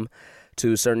come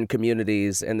to certain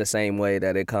communities in the same way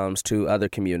that it comes to other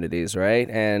communities, right?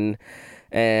 And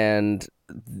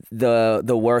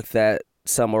the work that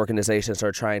some organizations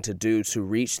are trying to do to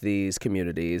reach these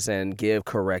communities and give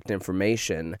correct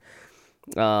information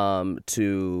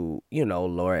to,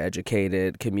 lower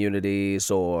educated communities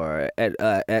or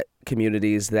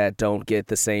communities that don't get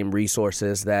the same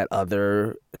resources that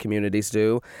other communities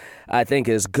do, I think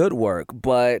is good work.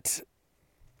 But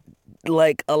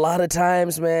like a lot of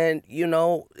times, man,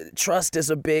 trust is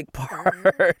a big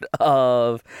part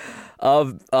of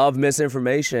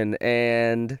misinformation,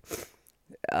 and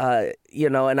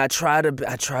and I try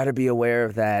to be aware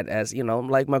of that, as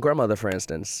like my grandmother, for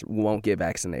instance, won't get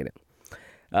vaccinated,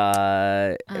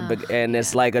 and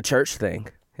it's like a church thing.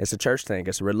 It's a church thing.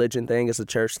 It's a religion thing. It's a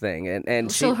church thing.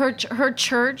 And so her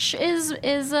church is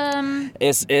it's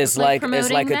like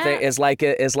promoting a thing. It's like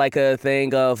a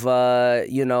thing of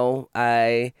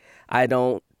I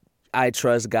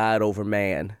trust God over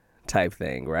man type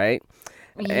thing, right?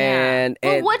 Yeah.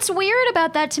 And what's weird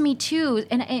about that to me too,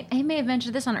 and I may have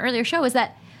mentioned this on an earlier show, is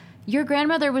that your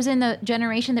grandmother was in the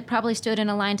generation that probably stood in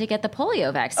a line to get the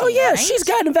polio vaccine. Oh yeah, right? She's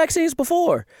gotten vaccines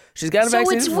before. So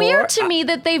it's weird to me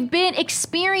that they've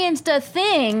experienced a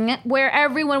thing where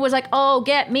everyone was like, "Oh,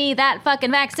 get me that fucking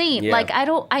vaccine." Yeah. Like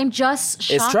I'm just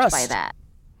shocked by that.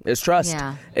 It's trust.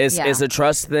 Yeah. It's a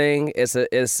trust thing.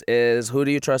 It's who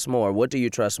do you trust more? What do you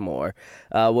trust more?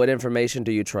 What information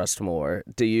do you trust more?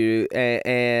 Do you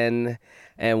and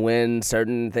when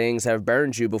certain things have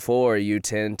burned you before, you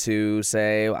tend to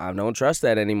say, I don't trust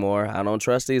that anymore. I don't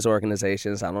trust these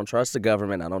organizations. I don't trust the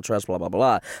government. I don't trust blah, blah,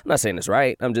 blah. I'm not saying it's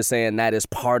right. I'm just saying that is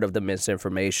part of the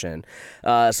misinformation.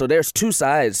 So there's two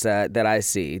sides that I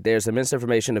see. There's the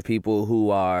misinformation of people who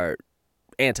are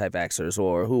anti-vaxxers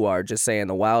or who are just saying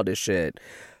the wildest shit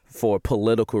for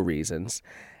political reasons.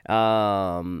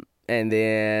 And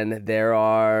then there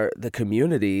are the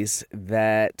communities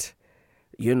that,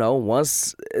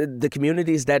 once the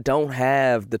communities that don't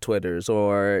have the Twitters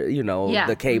or,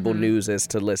 the cable news is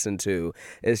to listen to,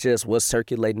 it's just what's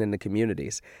circulating in the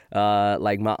communities.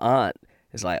 Like my aunt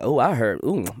is like, oh, I heard,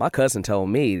 my cousin told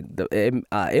me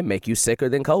it make you sicker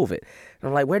than COVID. And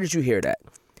I'm like, where did you hear that?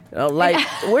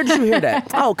 Where did you hear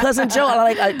that? Oh, Cousin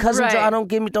Joe. Cousin Joe.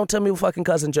 Don't tell me what fucking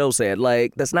Cousin Joe said.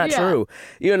 Like, that's not true.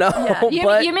 Yeah.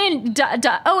 You mean,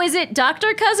 is it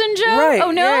Dr. Cousin Joe? Right.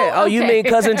 Oh, no? Yeah. Oh, okay. you mean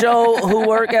Cousin Joe who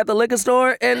work at the liquor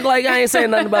store? And, I ain't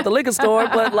saying nothing about the liquor store,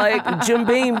 but, Jim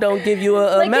Beam don't give you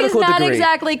a medical degree. He's not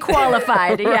exactly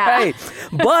qualified, yeah.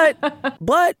 Right.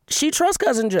 But she trusts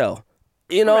Cousin Joe.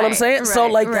 You know what I'm saying? So,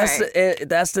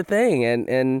 that's the thing.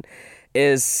 And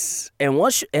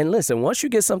once you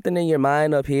get something in your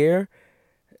mind up here,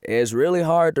 it's really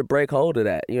hard to break hold of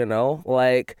that,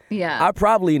 I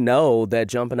probably know that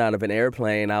jumping out of an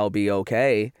airplane I'll be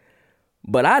okay,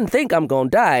 but I think I'm gonna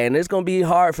die, and it's gonna be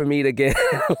hard for me to get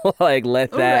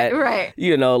let that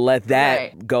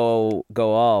go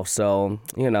off. So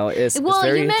it's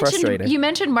very frustrating. You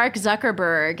mentioned Mark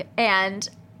Zuckerberg, and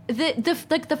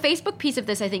the Facebook piece of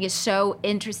this, I think, is so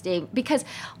interesting because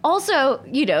also,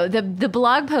 the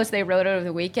blog post they wrote over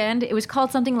the weekend, it was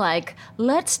called something like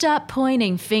 "Let's Stop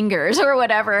Pointing Fingers" or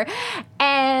whatever.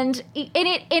 And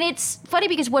it's funny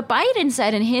because what Biden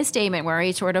said in his statement, where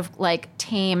he sort of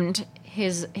tamed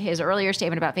his earlier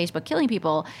statement about Facebook killing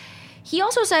people, he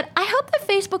also said, I hope that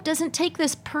Facebook doesn't take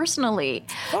this personally,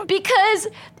 because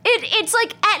it's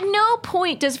like at no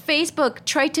point does Facebook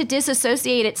try to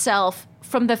disassociate itself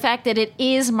from the fact that it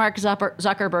is Mark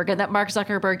Zuckerberg and that Mark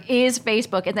Zuckerberg is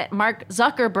Facebook and that Mark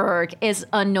Zuckerberg is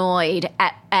annoyed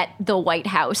at the White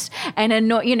House and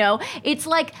it's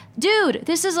like, dude,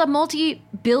 this is a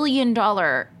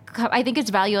multi-billion-dollar, I think it's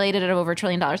valuated at over $1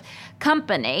 trillion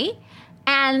company,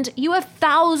 and you have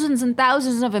thousands and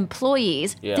thousands of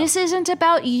employees. Yeah. This isn't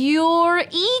about your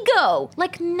ego.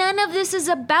 None of this is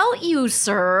about you,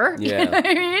 sir. Yeah. You know what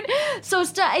I mean?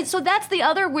 So that's the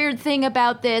other weird thing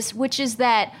about this, which is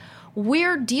that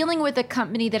we're dealing with a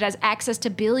company that has access to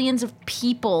billions of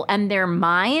people and their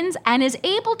minds and is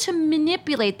able to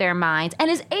manipulate their minds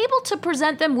and is able to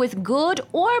present them with good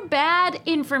or bad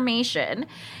information.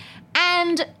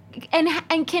 And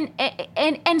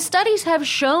studies have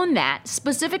shown that,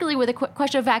 specifically with the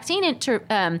question of vaccine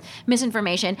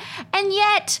misinformation, and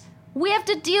yet we have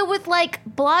to deal with like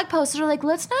blog posts that are like,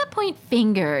 let's not point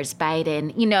fingers,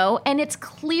 Biden, you know? And it's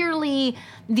clearly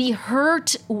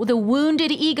the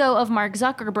wounded ego of Mark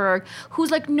Zuckerberg,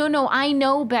 who's like, no, I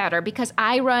know better because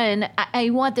I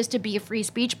want this to be a free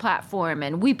speech platform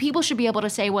and people should be able to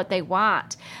say what they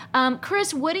want.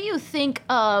 Chris, what do you think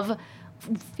of,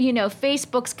 you know,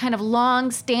 Facebook's kind of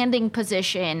long-standing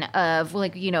position of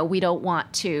like, you know, we don't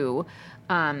want to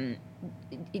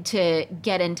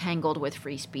get entangled with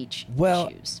free speech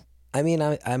issues? I mean,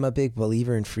 I'm a big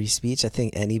believer in free speech. I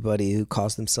think anybody who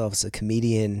calls themselves a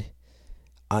comedian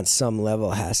on some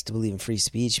level has to believe in free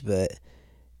speech, but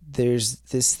there's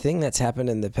this thing that's happened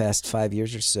in the past 5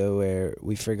 years or so where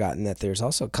we've forgotten that there's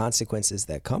also consequences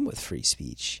that come with free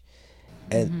speech.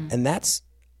 And that's,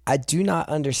 I do not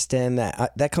understand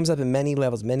that. That comes up in many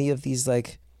levels. Many of these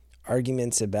like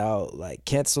arguments about like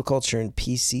cancel culture and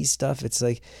PC stuff, it's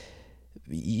like,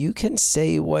 you can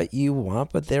say what you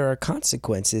want, but there are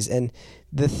consequences. And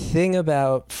the thing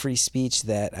about free speech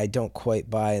that I don't quite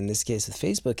buy in this case with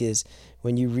Facebook is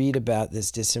when you read about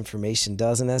this disinformation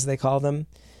dozen, as they call them,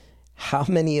 how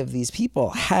many of these people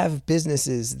have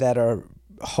businesses that are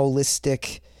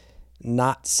holistic,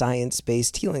 not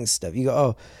science-based healing stuff? You go,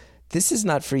 oh, this is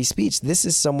not free speech. This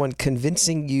is someone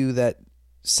convincing you that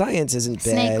science isn't bad.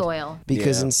 Snake oil.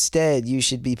 Because instead you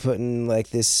should be putting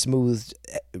like this smooth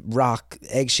rock,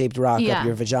 egg-shaped rock up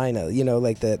your vagina. You know,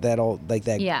 like that old, like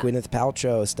that Gwyneth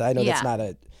Paltrow stuff. I know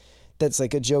that's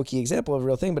like a jokey example of a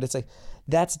real thing, but it's like,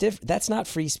 that's different. That's not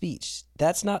free speech.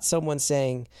 That's not someone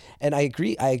saying, and I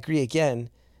agree again,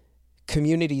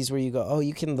 communities where you go, oh,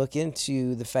 you can look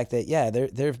into the fact that,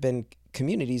 there have been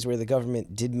communities where the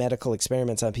government did medical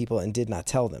experiments on people and did not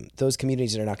tell them. Those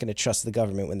communities are not going to trust the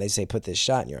government when they say, put this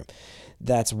shot in your arm.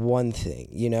 That's one thing,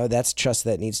 you know, that's trust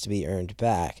that needs to be earned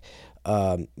back.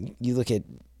 You look at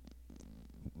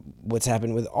what's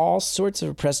happened with all sorts of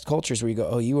oppressed cultures where you go,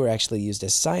 oh, you were actually used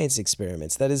as science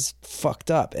experiments. That is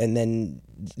fucked up. And then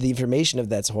the information of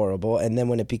that's horrible. And then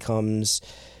when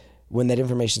that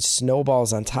information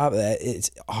snowballs on top of that, it's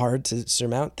hard to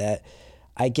surmount that.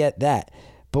 I get that.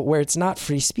 But where it's not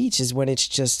free speech is when it's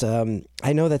just,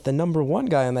 I know that the number one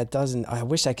guy on that dozen, I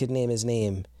wish I could name his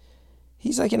name.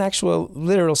 He's like an actual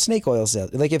literal snake oil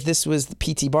salesman. Like if this was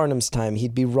P.T. Barnum's time,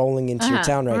 he'd be rolling into your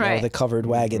town right now with a covered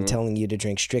wagon telling you to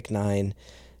drink strychnine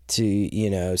to, you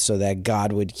know, so that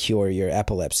God would cure your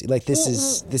epilepsy. Like this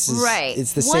is right.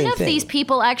 It's the same thing. One of these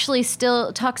people actually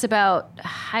still talks about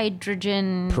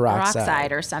hydrogen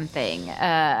peroxide or something.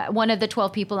 One of the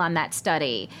 12 people on that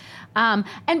study. And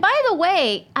by the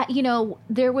way, you know,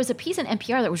 there was a piece in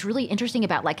NPR that was really interesting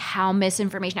about like how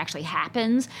misinformation actually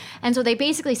happens. And so they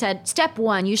basically said, step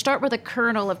one, you start with a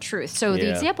kernel of truth. So the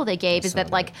example they gave is that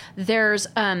like there's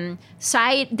some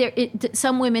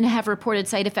women have reported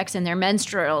side effects in their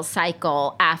menstrual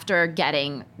cycle after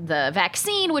getting the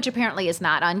vaccine, which apparently is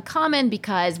not uncommon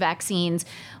because vaccines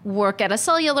work at a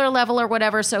cellular level or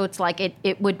whatever. So it's like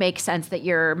it would make sense that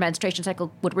your menstruation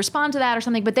cycle would respond to that or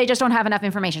something, but they just don't have enough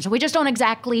information. So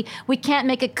we can't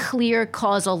make a clear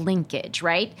causal linkage,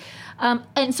 right?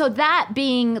 And so that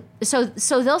being, so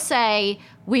they'll say,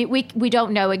 we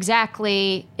don't know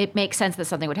exactly, it makes sense that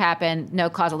something would happen,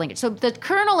 no causal linkage. So the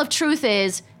kernel of truth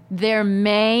is there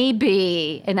may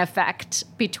be an effect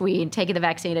between taking the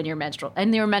vaccine and your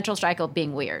menstrual cycle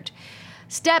being weird.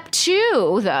 Step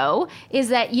two, though, is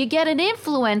that you get an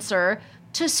influencer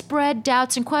to spread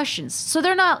doubts and questions. So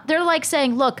they're like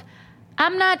saying, look,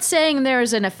 I'm not saying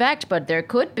there's an effect, but there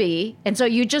could be. And so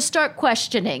you just start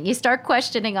questioning. You start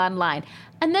questioning online.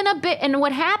 And then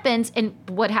what happened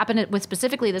with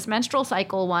specifically this menstrual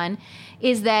cycle one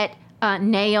is that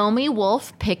Naomi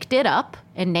Wolf picked it up.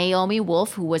 And Naomi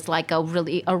Wolf, who was like a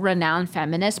renowned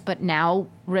feminist, but now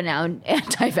renowned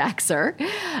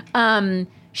anti-vaxxer,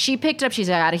 she picked it up. She's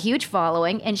got a huge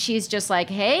following, and she's just like,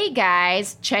 hey,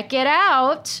 guys, check it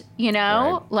out. You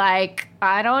know, like,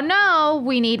 I don't know.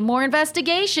 We need more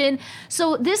investigation.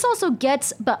 So this also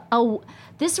gets,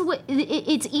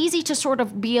 it's easy to sort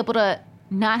of be able to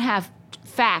not have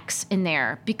facts in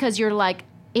there because you're like,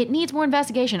 it needs more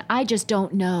investigation. I just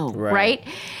don't know, right?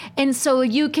 And so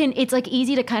it's like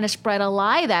easy to kind of spread a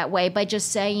lie that way by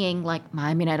just saying like,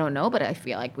 I mean, I don't know, but I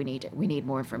feel like we need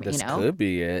more information. This could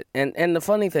be it. And the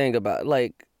funny thing about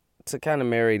like to kind of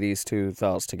marry these two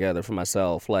thoughts together for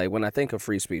myself, like when I think of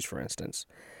free speech, for instance,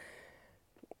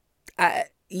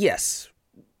 yes,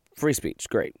 free speech,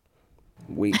 great.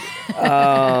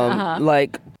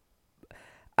 Like.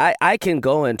 I can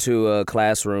go into a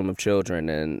classroom of children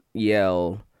and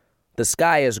yell, the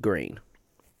sky is green.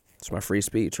 It's my free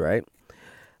speech, right?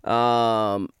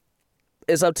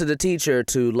 It's up to the teacher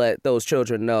to let those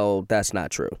children know that's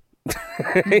not true.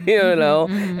 you know?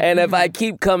 And if I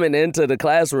keep coming into the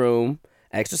classroom,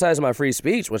 exercising my free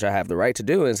speech, which I have the right to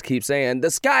do, and keep saying,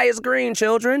 the sky is green,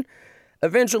 children,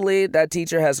 eventually that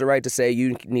teacher has the right to say,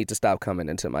 you need to stop coming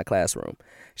into my classroom.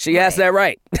 She has that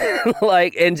right.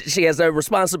 And she has a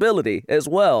responsibility as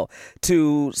well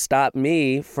to stop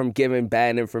me from giving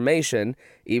bad information,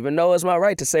 even though it's my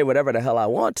right to say whatever the hell I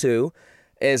want to.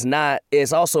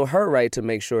 It's also her right to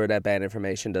make sure that bad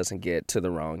information doesn't get to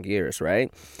the wrong ears,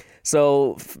 right?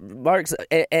 So Mark's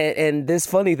and this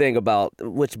funny thing about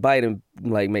which Biden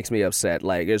makes me upset.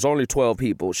 There's only 12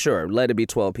 people. Sure, let it be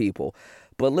 12 people.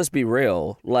 But let's be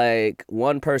real.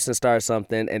 One person starts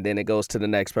something and then it goes to the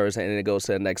next person and it goes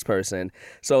to the next person.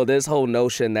 So this whole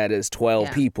notion that it's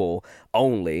 12 people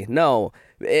only. No,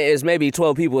 it's maybe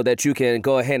 12 people that you can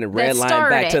go ahead and redline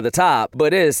back to the top.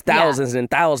 But it's thousands and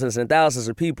thousands and thousands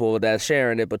of people that's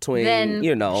sharing it between,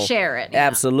 share it.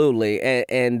 Absolutely.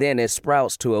 And then it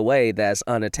sprouts to a way that's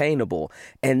unattainable.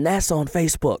 And that's on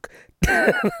Facebook.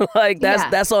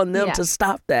 That's on them to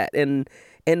stop that. And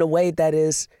in a way that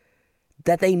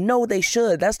they know they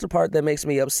should. That's the part that makes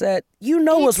me upset. You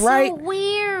know what's right. It's so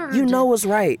weird. You know what's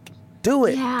right. Do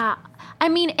it. Yeah. I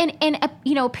mean, and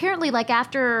apparently,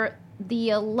 after the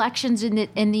elections and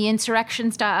the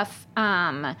insurrection stuff,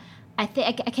 I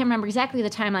can't remember exactly the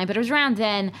timeline, but it was around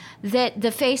then that the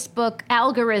Facebook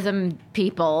algorithm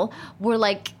people were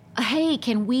like, hey,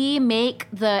 can we make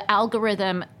the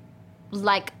algorithm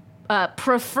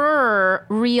prefer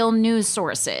real news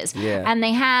sources? Yeah. And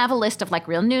they have a list of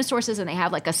real news sources, and they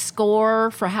have a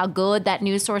score for how good that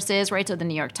news source is, right? So the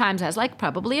New York Times has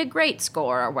probably a great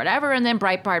score or whatever, and then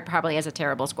Breitbart probably has a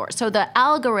terrible score. So the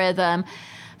algorithm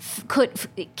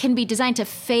can be designed to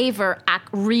favor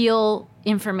real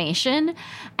information,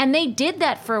 and they did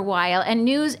that for a while.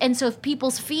 And so if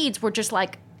people's feeds were just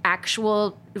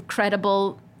actual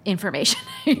credible information,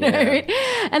 right?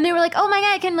 And they were like, oh my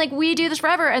God, can we do this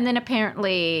forever? And then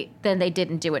apparently then they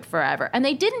didn't do it forever. And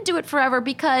they didn't do it forever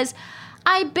because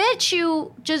I bet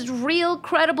you just real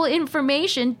credible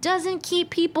information doesn't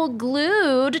keep people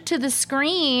glued to the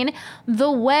screen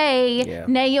the way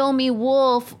Naomi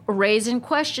Wolf raising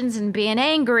questions and being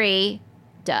angry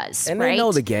does. And right? they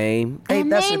know the game.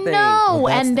 And that's they the thing. know,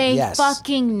 Well, and they yes.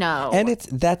 fucking know. And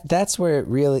that's where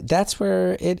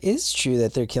it is true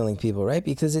that they're killing people, right?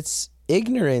 Because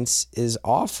ignorance is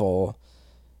awful,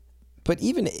 but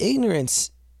even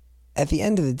ignorance, at the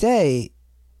end of the day,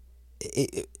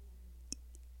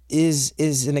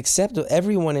 is an acceptable.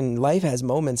 Everyone in life has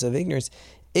moments of ignorance.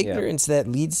 Ignorance that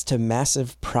leads to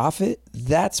massive profit.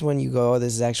 That's when you go, oh,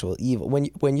 this is actual evil.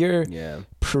 When you're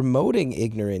promoting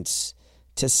ignorance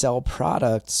to sell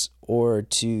products or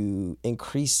to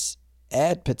increase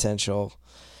ad potential,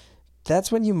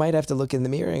 that's when you might have to look in the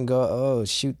mirror and go, oh,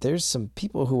 shoot, there's some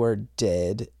people who are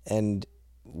dead, and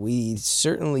we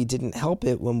certainly didn't help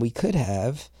it when we could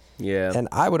have. Yeah. And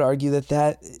I would argue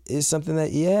that is something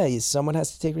that, someone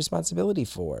has to take responsibility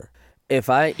for. If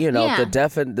the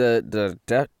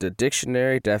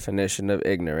dictionary definition of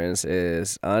ignorance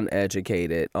is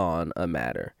uneducated on a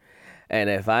matter. And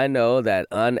if I know that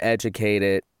an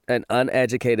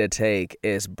uneducated take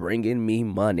is bringing me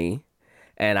money,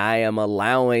 and I am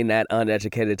allowing that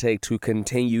uneducated take to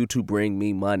continue to bring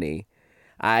me money,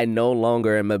 I no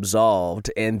longer am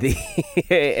absolved in the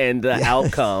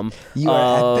outcome. You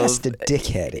are at best a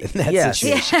dickhead in that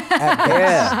situation.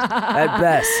 At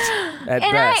best.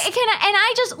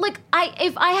 I just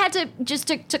if I had to just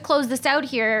to close this out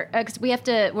here, because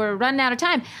we're running out of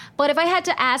time. But if I had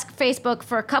to ask Facebook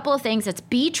for a couple of things, it's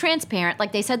be transparent.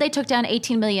 Like they said, they took down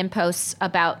 18 million posts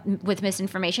with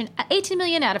misinformation. 18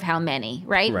 million out of how many?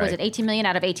 Right? Was it 18 million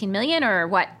out of 18 million, or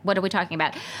what? What are we talking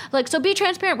about? So be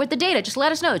transparent with the data. Just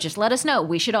let us know. Just let us know.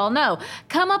 We should all know.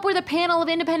 Come up with a panel of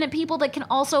independent people that can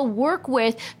also work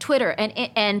with Twitter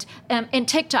and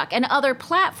TikTok and other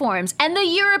platforms, and the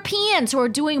Europeans who are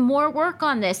doing more work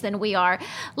on this than we are.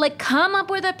 Come up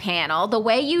with a panel the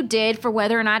way you did for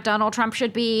whether or not Donald Trump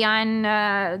should be on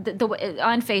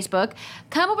on Facebook.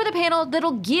 Come up with a panel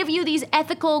that'll give you these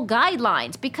ethical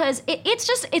guidelines, because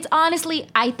it's honestly,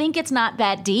 I think it's not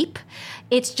that deep.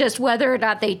 It's just whether or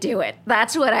not they do it.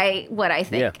 That's what I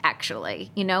think.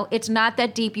 Actually, it's not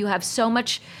that deep. You have so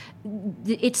much.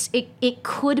 It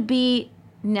could be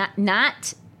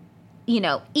not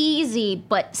easy,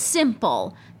 but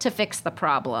simple to fix the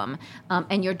problem,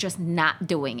 and you're just not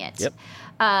doing it. Yep.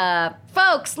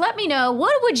 Folks, let me know,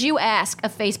 what would you ask a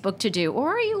Facebook to do,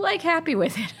 or are you happy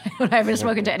with it? I haven't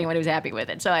spoken to anyone who's happy with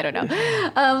it, so I don't know.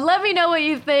 Let me know what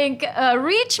you think.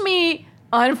 Reach me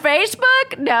On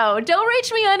Facebook? No, don't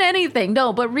reach me on anything.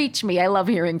 No, but reach me. I love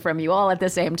hearing from you all at the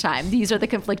same time. These are the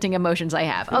conflicting emotions I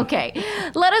have. Okay,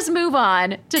 let us move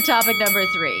on to topic number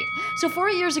 3. So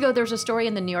 4 years ago, there was a story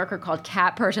in the New Yorker called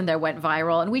Cat Person that went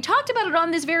viral, and we talked about it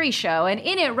on this very show. And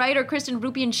in it, writer Kristen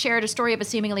Rupian shared a story of a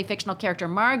seemingly fictional character,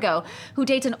 Margot, who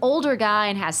dates an older guy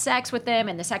and has sex with him,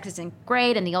 and the sex isn't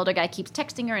great, and the older guy keeps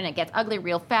texting her, and it gets ugly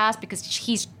real fast because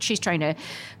she's trying to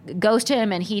ghost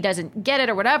him, and he doesn't get it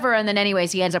or whatever, and then anyways,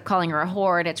 he ends up calling her a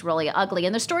whore, and it's really ugly.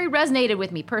 And the story resonated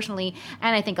with me personally,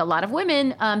 and I think a lot of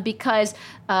women, because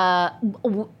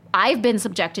I've been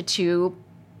subjected to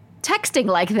texting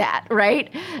like that,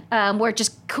 right? Where it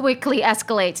just quickly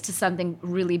escalates to something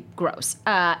really gross.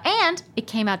 And it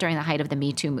came out during the height of the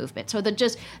Me Too movement. So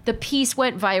the piece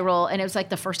went viral, and it was like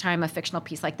the first time a fictional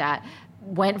piece like that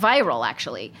went viral,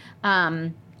 actually.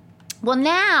 Well,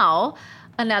 now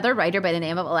another writer by the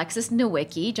name of Alexis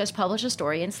Nowicki just published a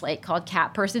story in Slate called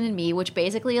Cat Person and Me, which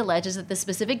basically alleges that the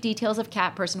specific details of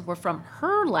Cat Person were from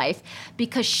her life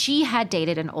because she had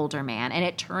dated an older man. And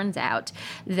it turns out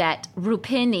that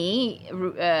Rupini,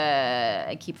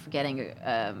 I keep forgetting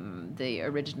the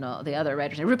other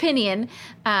writer's name, Rupinian,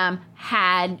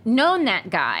 had known that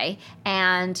guy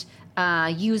and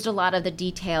used a lot of the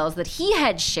details that he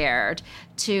had shared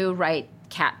to write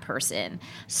Cat Person.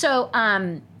 So,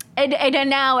 and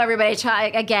now everybody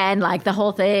again, like the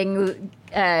whole thing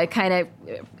kind of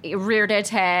reared its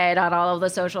head on all of the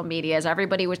social medias.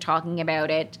 Everybody was talking about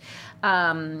it.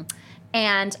 And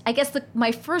I guess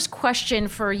my first question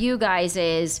for you guys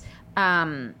is,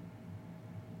 do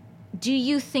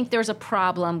you think there's a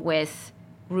problem with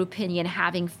Rupinian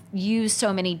having used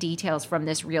so many details from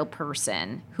this real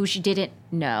person who she didn't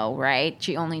know, right?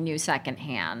 She only knew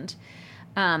secondhand,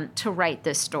 to write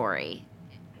this story?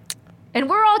 And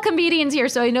we're all comedians here,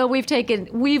 so I know we've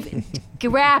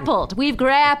grappled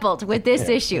with this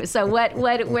issue. So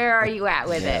where are you at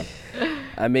with it?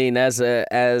 I mean, as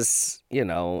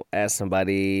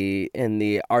somebody in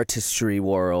the artistry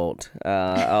world,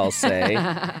 I'll say,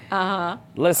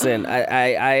 listen,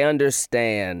 I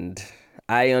understand.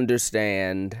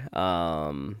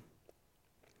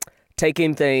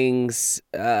 Taking things,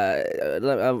 I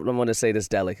want to say this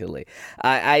delicately.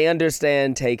 I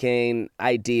understand taking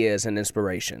ideas and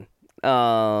inspiration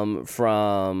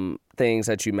from things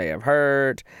that you may have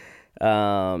heard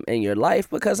in your life,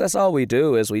 because that's all we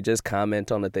do is we just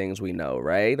comment on the things we know,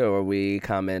 right? Or we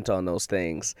comment on those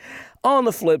things. On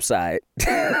the flip side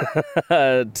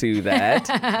to that,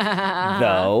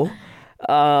 though,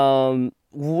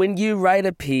 when you write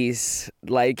a piece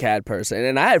like Cat Person,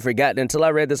 and I had forgotten until I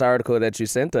read this article that you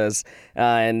sent us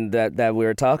and that we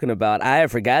were talking about, I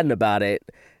had forgotten about it.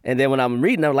 And then when I'm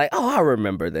reading, I'm like, oh, I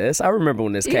remember this. I remember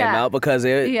when this came out because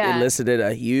it elicited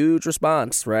a huge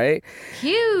response, right?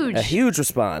 A huge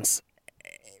response.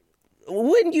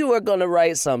 When you are going to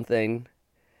write something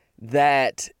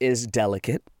that is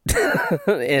delicate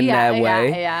in that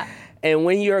way, and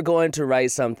when you're going to write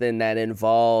something that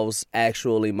involves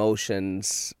actual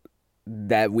emotions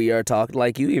that we are talking,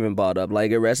 like you even brought up, like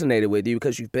it resonated with you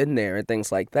because you've been there and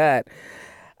things like that,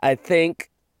 I think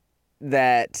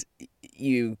that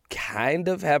you kind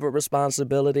of have a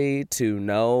responsibility to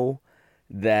know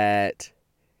that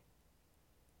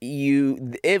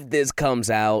if this comes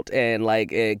out and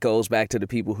like it goes back to the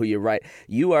people who you write,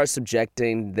 you are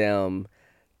subjecting them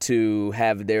to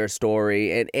have their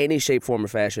story in any shape, form, or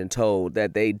fashion told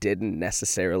that they didn't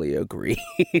necessarily agree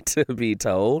to be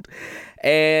told.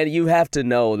 And you have to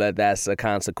know that that's a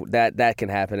consequence, that can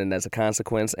happen, and that's a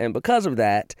consequence. And because of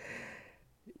that,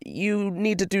 you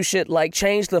need to do shit like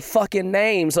change the fucking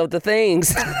names of the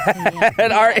things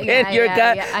that are in your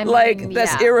gut.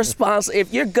 That's irresponsible.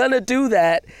 If you're gonna do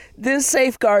that, then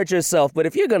safeguard yourself. But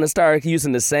if you're gonna start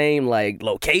using the same like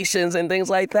locations and things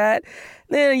like that,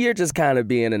 then you're just kind of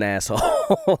being an asshole,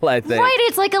 I think. Right,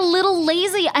 it's like a little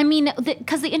lazy. I mean,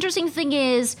 because the interesting thing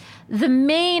is the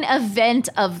main event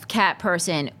of Cat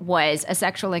Person was a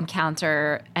sexual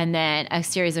encounter and then a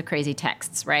series of crazy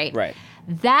texts, right? Right.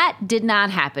 That did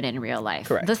not happen in real life.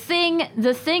 Correct. The thing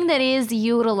that is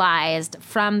utilized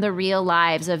from the real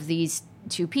lives of these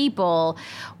two people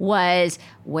was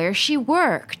where she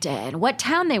worked and what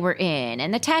town they were in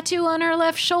and the tattoo on her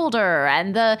left shoulder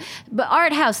and the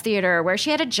art house theater where she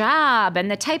had a job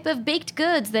and the type of baked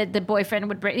goods that the boyfriend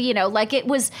would bring, like it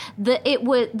was the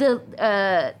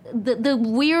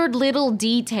weird little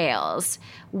details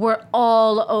were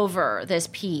all over this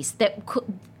piece that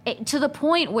to the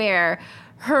point where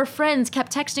her friends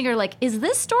kept texting her like, is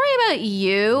this story about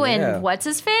you and what's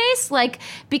his face? Like,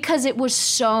 because it was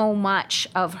so much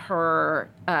of her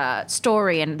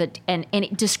story and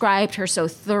it described her so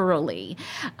thoroughly.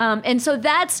 And so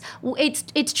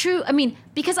it's true. I mean,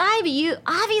 because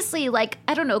obviously, like,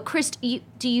 I don't know, Chris,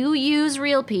 do you use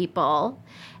real people?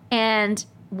 And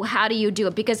how do you do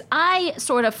it? Because I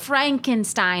sort of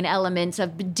Frankenstein elements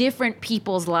of different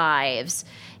people's lives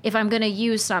if I'm going to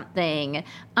use something,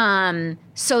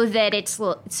 so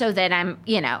that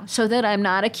I'm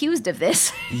not accused of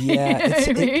this. Yeah,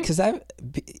 because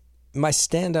my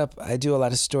stand-up, I do a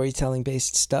lot of storytelling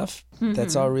based stuff.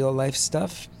 That's all real life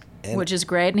stuff. Which is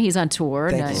great, and he's on tour.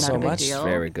 Thank you so much. Deal.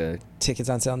 Very good. Tickets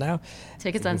on sale now.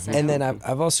 Tickets on sale. And then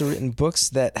I've also written books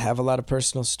that have a lot of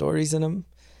personal stories in them.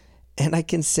 And I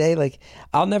can say, like,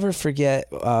 I'll never forget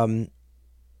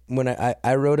when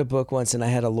I wrote a book once and I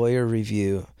had a lawyer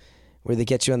review where they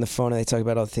get you on the phone and they talk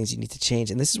about all the things you need to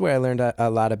change. And this is where I learned a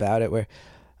lot about it, where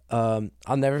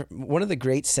one of the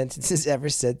great sentences ever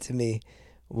said to me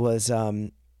was,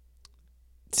 there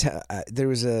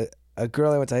was a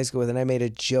girl I went to high school with, and I made a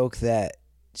joke that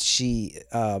she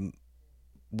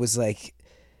was like,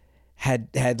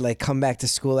 had like come back to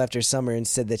school after summer and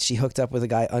said that she hooked up with a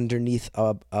guy underneath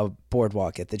a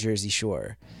boardwalk at the Jersey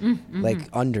Shore, like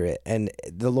under it. And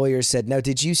the lawyer said, "Now,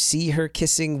 did you see her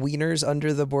kissing wieners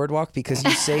under the boardwalk? Because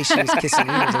you say she was kissing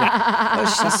wieners." Like, oh,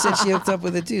 she said she hooked up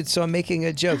with a dude. So I'm making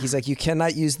a joke. He's like, you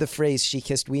cannot use the phrase "she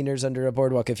kissed wieners under a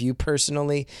boardwalk" if you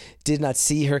personally did not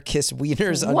see her kiss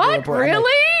wieners under a boardwalk. What?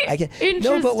 Really? Interesting.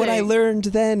 No, but what I learned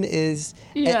then is,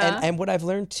 and what I've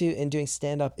learned too in doing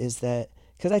stand-up is that,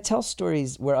 because I tell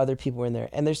stories where other people were in there,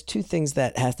 and there's two things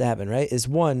that have to happen, right? Is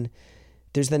one,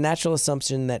 there's the natural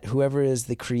assumption that whoever is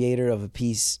the creator of a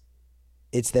piece,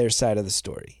 it's their side of the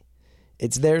story.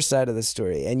 It's their side of the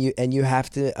story, and you have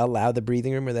to allow the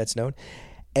breathing room where that's known,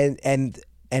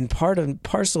 and part and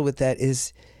parcel with that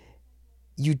is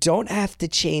you don't have to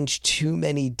change too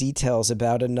many details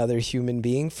about another human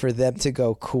being for them to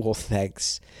go, cool,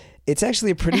 thanks. It's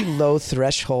actually a pretty low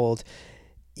threshold.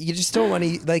 You just don't want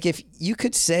to, like, if you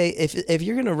could say, if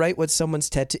you're going to write what someone's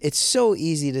tattoo, it's so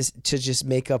easy to just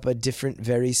make up a different,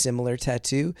 very similar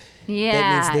tattoo. Yeah.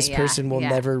 That means this person will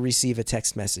never receive a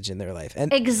text message in their life.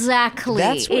 And exactly.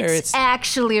 That's where it's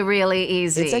actually really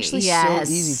easy. It's actually so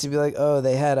easy to be like, oh,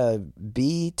 they had a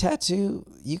bee tattoo.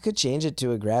 You could change it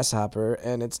to a grasshopper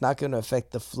and it's not going to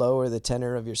affect the flow or the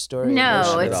tenor of your story.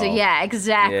 No, exactly.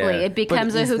 Yeah. It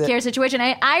becomes a who cares situation.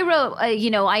 I wrote,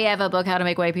 I have a book, How to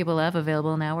Make White People Laugh,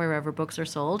 available now wherever books are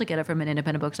sold, to get it from an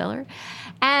independent bookseller.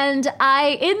 And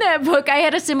in that book, I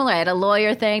had a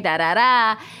lawyer thing,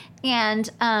 And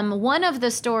one of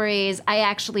the stories, I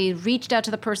actually reached out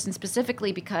to the person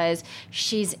specifically because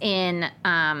she's in,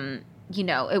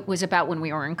 it was about when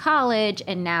we were in college,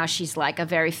 and now she's like a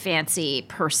very fancy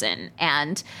person,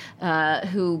 and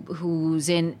who's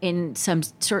in some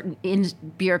certain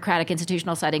bureaucratic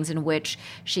institutional settings in which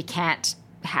she can't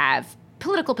have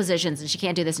political positions, and she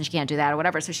can't do this and she can't do that or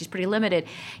whatever, so she's pretty limited,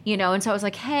 and so I was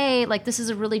like, hey, like, this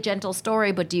is a really gentle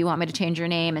story, but do you want me to change your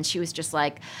name? And she was just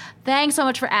like, thanks so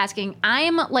much for asking.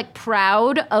 I'm like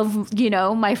proud of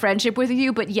my friendship with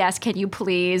you, but yes, can you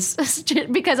please,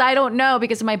 because I don't know,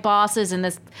 because my bosses in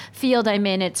this field I'm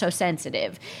in, it's so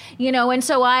sensitive, and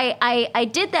so I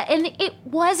did that, and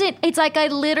it's like I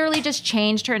literally just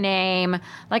changed her name,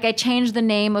 like I changed the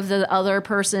name of the other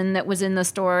person that was in the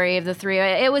story of the three.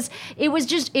 It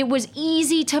was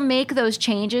easy to make those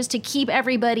changes to keep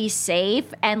everybody safe.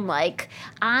 And like,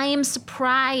 I am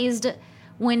surprised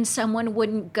when someone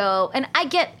wouldn't go. And I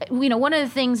get, one of the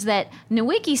things that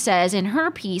Nowicki says in her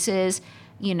piece is,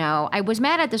 I was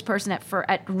mad at this person at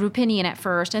Rupinian at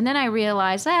first, and then I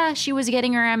realized she was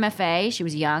getting her MFA. She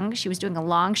was young. She was doing a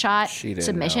long shot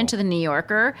submission to the New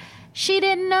Yorker. She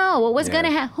didn't know what was going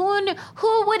to happen.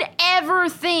 Who would ever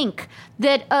think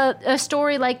that a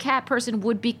story like Cat Person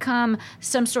would become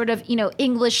some sort of,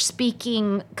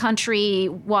 English-speaking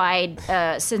country-wide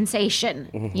sensation,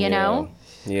 know?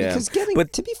 Yeah. Because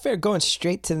to be fair, going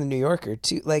straight to the New Yorker,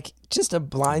 like, just a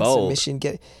blind submission,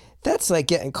 that's like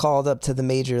getting called up to the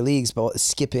major leagues, but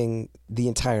skipping the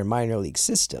entire minor league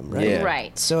system, right? Yeah.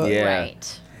 Right. So,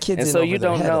 kids, and so you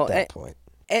don't know at that point.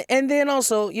 And then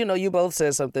also, you both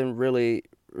said something really,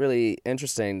 really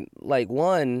interesting. Like,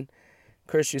 one,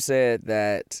 Chris, you said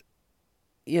that,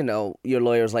 your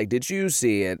lawyer was like, did you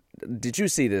see it? Did you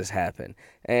see this happen?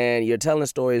 And you're telling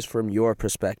stories from your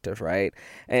perspective, right?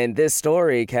 And this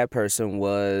story, Cat Person,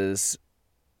 was,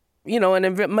 and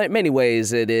in many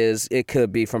ways it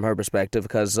could be from her perspective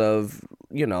because of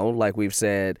like we've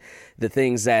said, the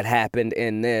things that happened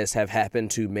in this have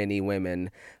happened to many women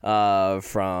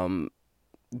from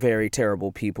very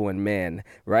terrible people and men,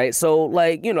 right? So,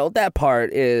 like, that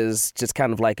part is just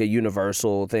kind of like a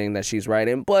universal thing that she's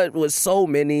writing, but with so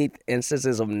many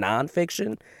instances of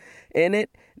nonfiction in it,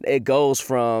 it goes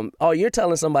from, oh, you're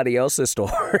telling somebody else's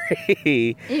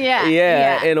story.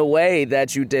 Yeah, in a way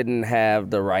that you didn't have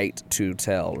the right to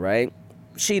tell, right?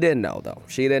 She didn't know, though.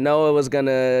 She didn't know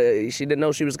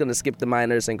she was gonna skip the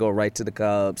minors and go right to the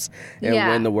Cubs and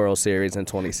win the World Series in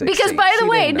 2016. Because, by the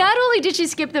way, not only did she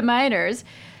skip the minors,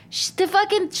 the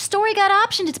fucking story got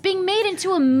optioned. It's being made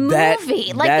into a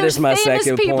movie. That is my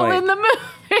second people point. in the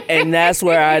movie. And that's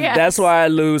where I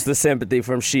lose the sympathy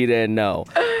from she didn't know.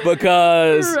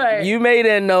 Because you may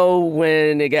didn't know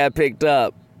when it got picked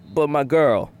up, but my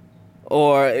girl,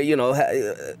 or,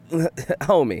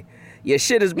 homie, your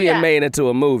shit is being made into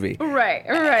a movie. Right.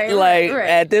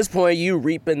 At this point, you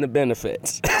reaping the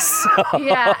benefits.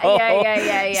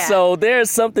 Yeah. So there's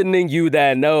something in you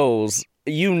that knows.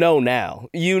 You know now.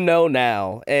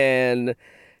 And,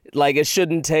 like, it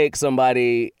shouldn't take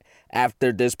somebody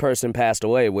after this person passed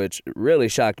away, which really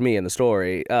shocked me in the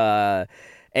story,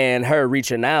 and her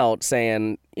reaching out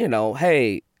saying,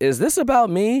 hey, is this about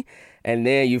me? And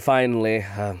then you finally,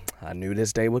 I knew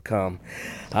this day would come.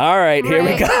 All right, here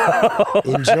we go.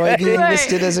 Enjoy being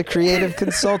listed as a creative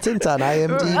consultant on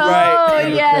IMDb. Oh,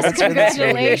 yes.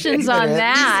 Congratulations on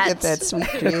that. Get that sweet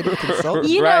creative consultant.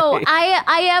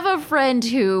 I have a friend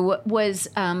who was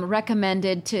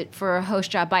recommended for a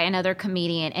host job by another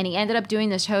comedian, and he ended up doing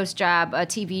this host job, a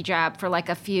TV job, for like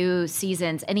a few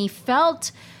seasons, and he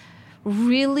felt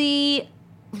really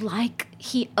like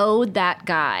he owed that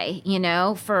guy,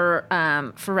 for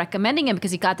recommending him,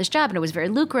 because he got this job and it was very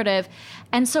lucrative.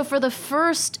 And so for the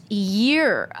first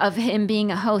year of him being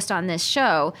a host on this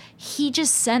show, he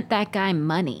just sent that guy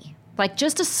money. Like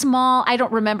just a small, I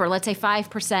don't remember, let's say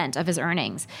 5% of his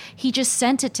earnings. He just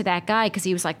sent it to that guy because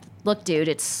he was like, look, dude,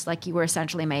 it's like you were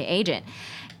essentially my agent.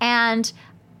 And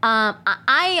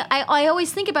I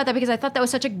always think about that because I thought that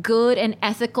was such a good and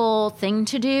ethical thing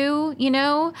to do,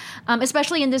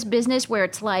 especially in this business where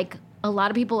it's like a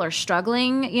lot of people are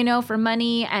struggling, for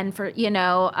money and for,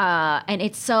 and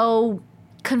it's so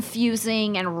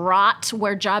confusing and wrought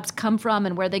where jobs come from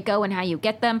and where they go and how you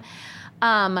get them.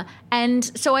 And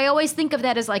so I always think of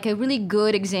that as like a really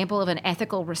good example of an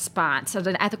ethical response, of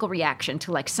an ethical reaction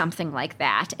to like something like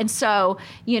that. And so,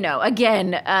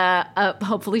 again,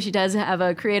 hopefully she does have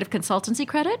a creative consultancy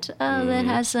credit that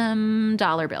has some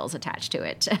dollar bills attached to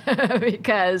it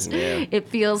because it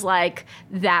feels like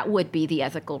that would be the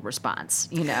ethical response,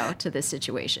 to this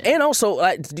situation. And also,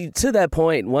 to that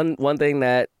point, one thing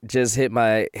that just hit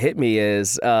me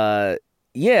is,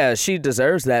 she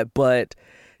deserves that, but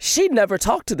she never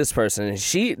talked to this person.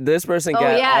 This person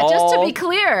got all just to be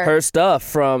clear, her stuff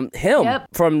from him,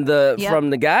 from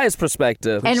the guy's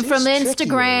perspective, and from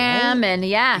Instagram,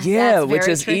 tricky, right? And which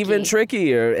is tricky. even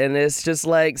trickier. And it's just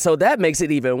like, so that makes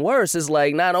it even worse. It's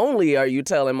like, not only are you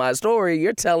telling my story,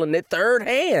 you're telling it third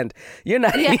hand. You're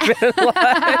not even like,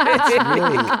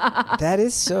 that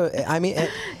is so. I mean,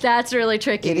 that's really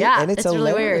tricky. And it's a really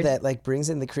layer weird that like brings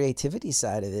in the creativity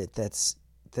side of it. That's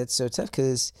so tough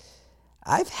because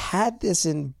I've had this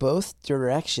in both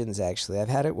directions, actually. I've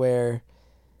had it where,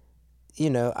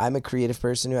 I'm a creative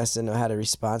person who has to know how to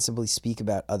responsibly speak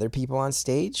about other people on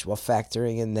stage while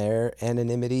factoring in their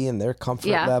anonymity and their comfort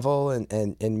level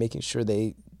and making sure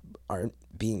they aren't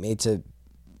being made to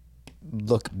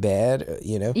look bad,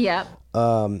 Yeah.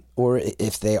 Or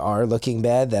if they are looking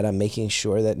bad, that I'm making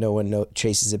sure that no one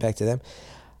traces it back to them.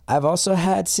 I've also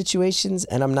had situations,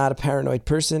 and I'm not a paranoid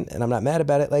person, and I'm not mad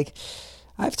about it, like,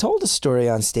 I've told a story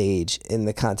on stage in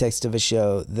the context of a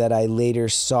show that I later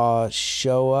saw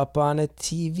show up on a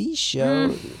TV show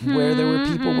where there were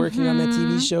people working on that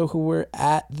TV show who were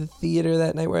at the theater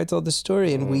that night where I told the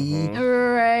story, and we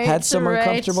had some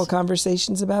uncomfortable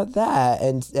conversations about that.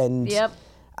 And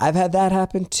I've had that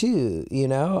happen too,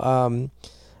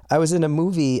 I was in a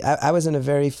movie. I was in a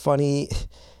very funny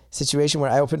situation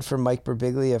where I opened for Mike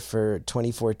Birbiglia for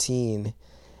 2014,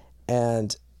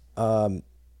 and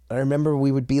I remember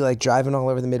we would be like driving all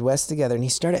over the Midwest together, and he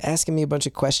started asking me a bunch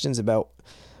of questions about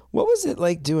what was it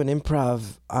like doing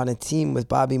improv on a team with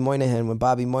Bobby Moynihan when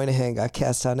Bobby Moynihan got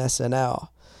cast on SNL.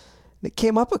 And it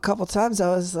came up a couple times.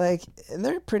 I was like, and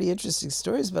they're pretty interesting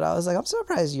stories, but I was like, I'm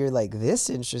surprised you're like this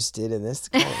interested in this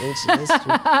kind of ancient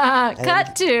history.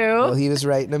 Cut to. Well, he was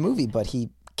writing a movie, but he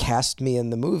cast me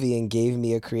in the movie and gave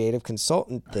me a creative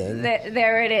consultant thing.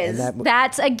 There it is.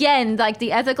 That's, again, like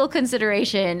the ethical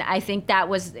consideration. I think that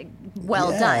was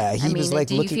well done. He was like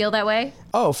do you feel that way?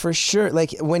 Oh, for sure.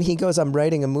 Like when he goes, I'm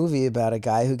writing a movie about a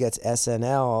guy who gets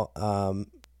SNL,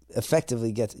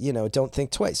 effectively gets, Don't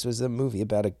Think Twice was a movie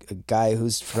about a guy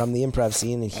who's from the improv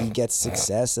scene and he gets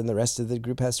success and the rest of the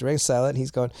group has to reconcile it. And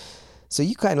he's going, so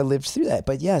you kind of lived through that.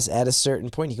 But yes, at a certain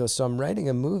point, he goes, so I'm writing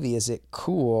a movie. Is it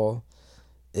cool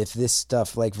if this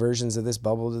stuff, like versions of this,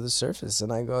 bubble to the surface?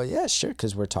 And I go, yeah, sure,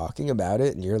 because we're talking about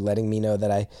it and you're letting me know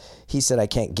that he said, I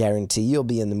can't guarantee you'll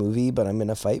be in the movie, but I'm going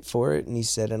to fight for it. And he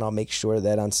said, and I'll make sure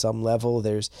that on some level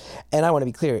and I want to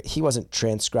be clear, he wasn't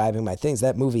transcribing my things.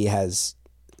 That movie has,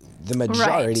 the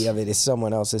majority of it is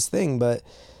someone else's thing, but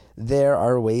there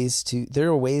are ways to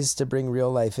bring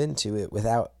real life into it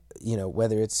without,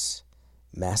 whether it's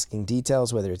masking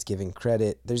details, whether it's giving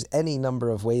credit. There's any number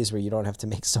of ways where you don't have to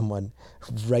make someone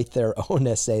write their own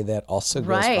essay that also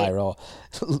goes viral.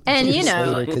 And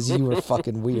because you were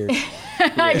fucking weird.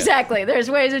 Exactly.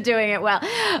 There's ways of doing it well.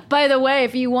 By the way,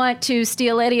 if you want to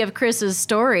steal any of Chris's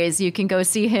stories, you can go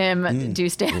see him do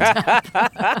stand-up.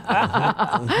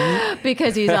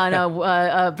 Because he's on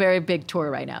a very big tour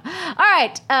right now. All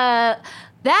right.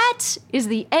 That is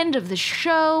the end of the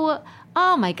show.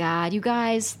 Oh my God, you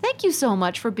guys, thank you so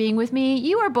much for being with me.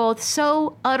 You are both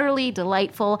so utterly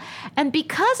delightful. And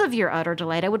because of your utter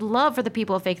delight, I would love for the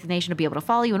people of Fake the Nation to be able to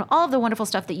follow you and all of the wonderful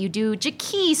stuff that you do.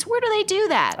 Jacquis, where do they do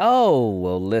that? Oh,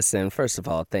 well, listen, first of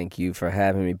all, thank you for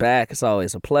having me back. It's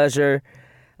always a pleasure.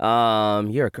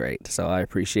 You're great, so I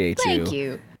appreciate you. Thank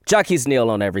you. Jacquis Neal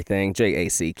on everything,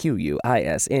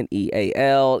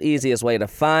 JACQUISNEAL. Easiest way to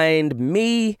find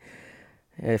me.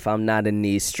 If I'm not in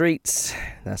these streets,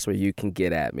 that's where you can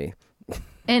get at me.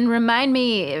 And remind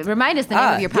us the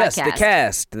name of your podcast.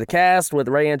 Yes, The Cast with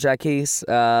Ray and Jacquis.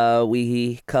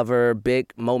 We cover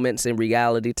big moments in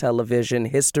reality television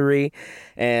history.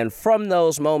 And from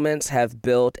those moments have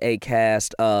built a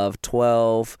cast of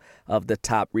 12 of the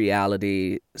top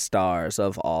reality stars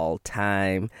of all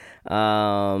time.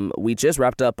 We just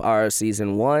wrapped up our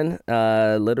season 1,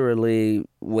 literally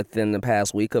within the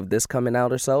past week of this coming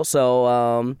out or so.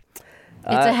 So,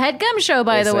 it's a HeadGum show,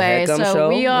 by the way. So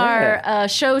we are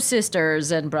show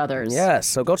sisters and brothers. Yes,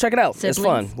 so go check it out. Siblings. It's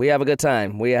fun. We have a good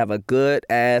time. We have a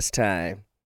good-ass time.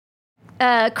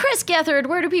 Chris Gethard,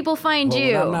 where do people find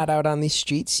you? When I'm not out on these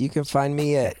streets, you can find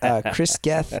me at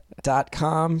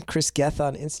chrisgeth.com, Chris Geth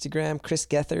on Instagram, Chris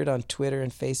Gethard on Twitter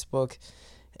and Facebook.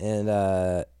 And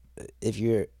if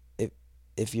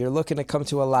you're looking to come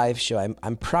to a live show,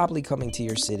 I'm probably coming to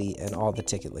your city, and all the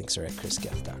ticket links are at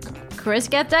chrisgeth.com.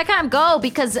 chrisgeth.com. Go,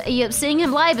 because seeing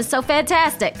him live is so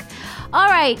fantastic. All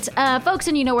right, folks,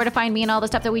 and you know where to find me and all the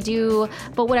stuff that we do.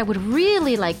 But what I would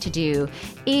really like to do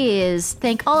is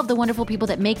thank all of the wonderful people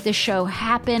that make this show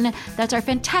happen. That's our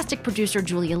fantastic producer,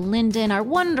 Julia Linden, our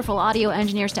wonderful audio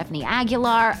engineer, Stephanie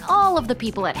Aguilar, all of the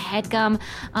people at HeadGum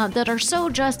that are so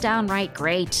just downright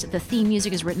great. The theme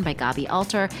music is written by Gabi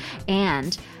Alter.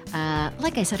 And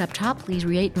like I said up top, please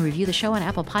rate and review the show on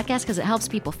Apple Podcasts because it helps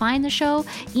people find the show.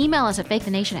 Email us at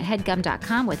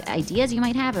fakethenation@headgum.com with ideas you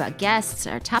might have about guests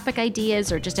or topic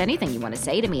ideas or just anything you want to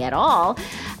say to me at all.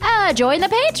 Join the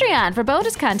Patreon for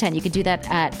bonus content. You can do that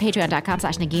at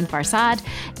patreon.com/Negin Farsad.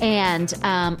 And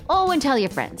and tell your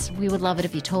friends. We would love it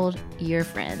if you told your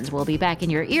friends. We'll be back in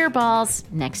your earballs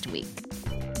next week.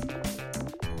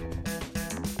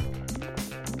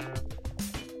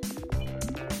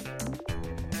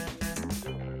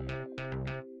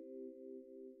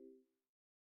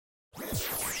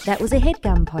 That was a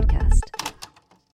HeadGum podcast.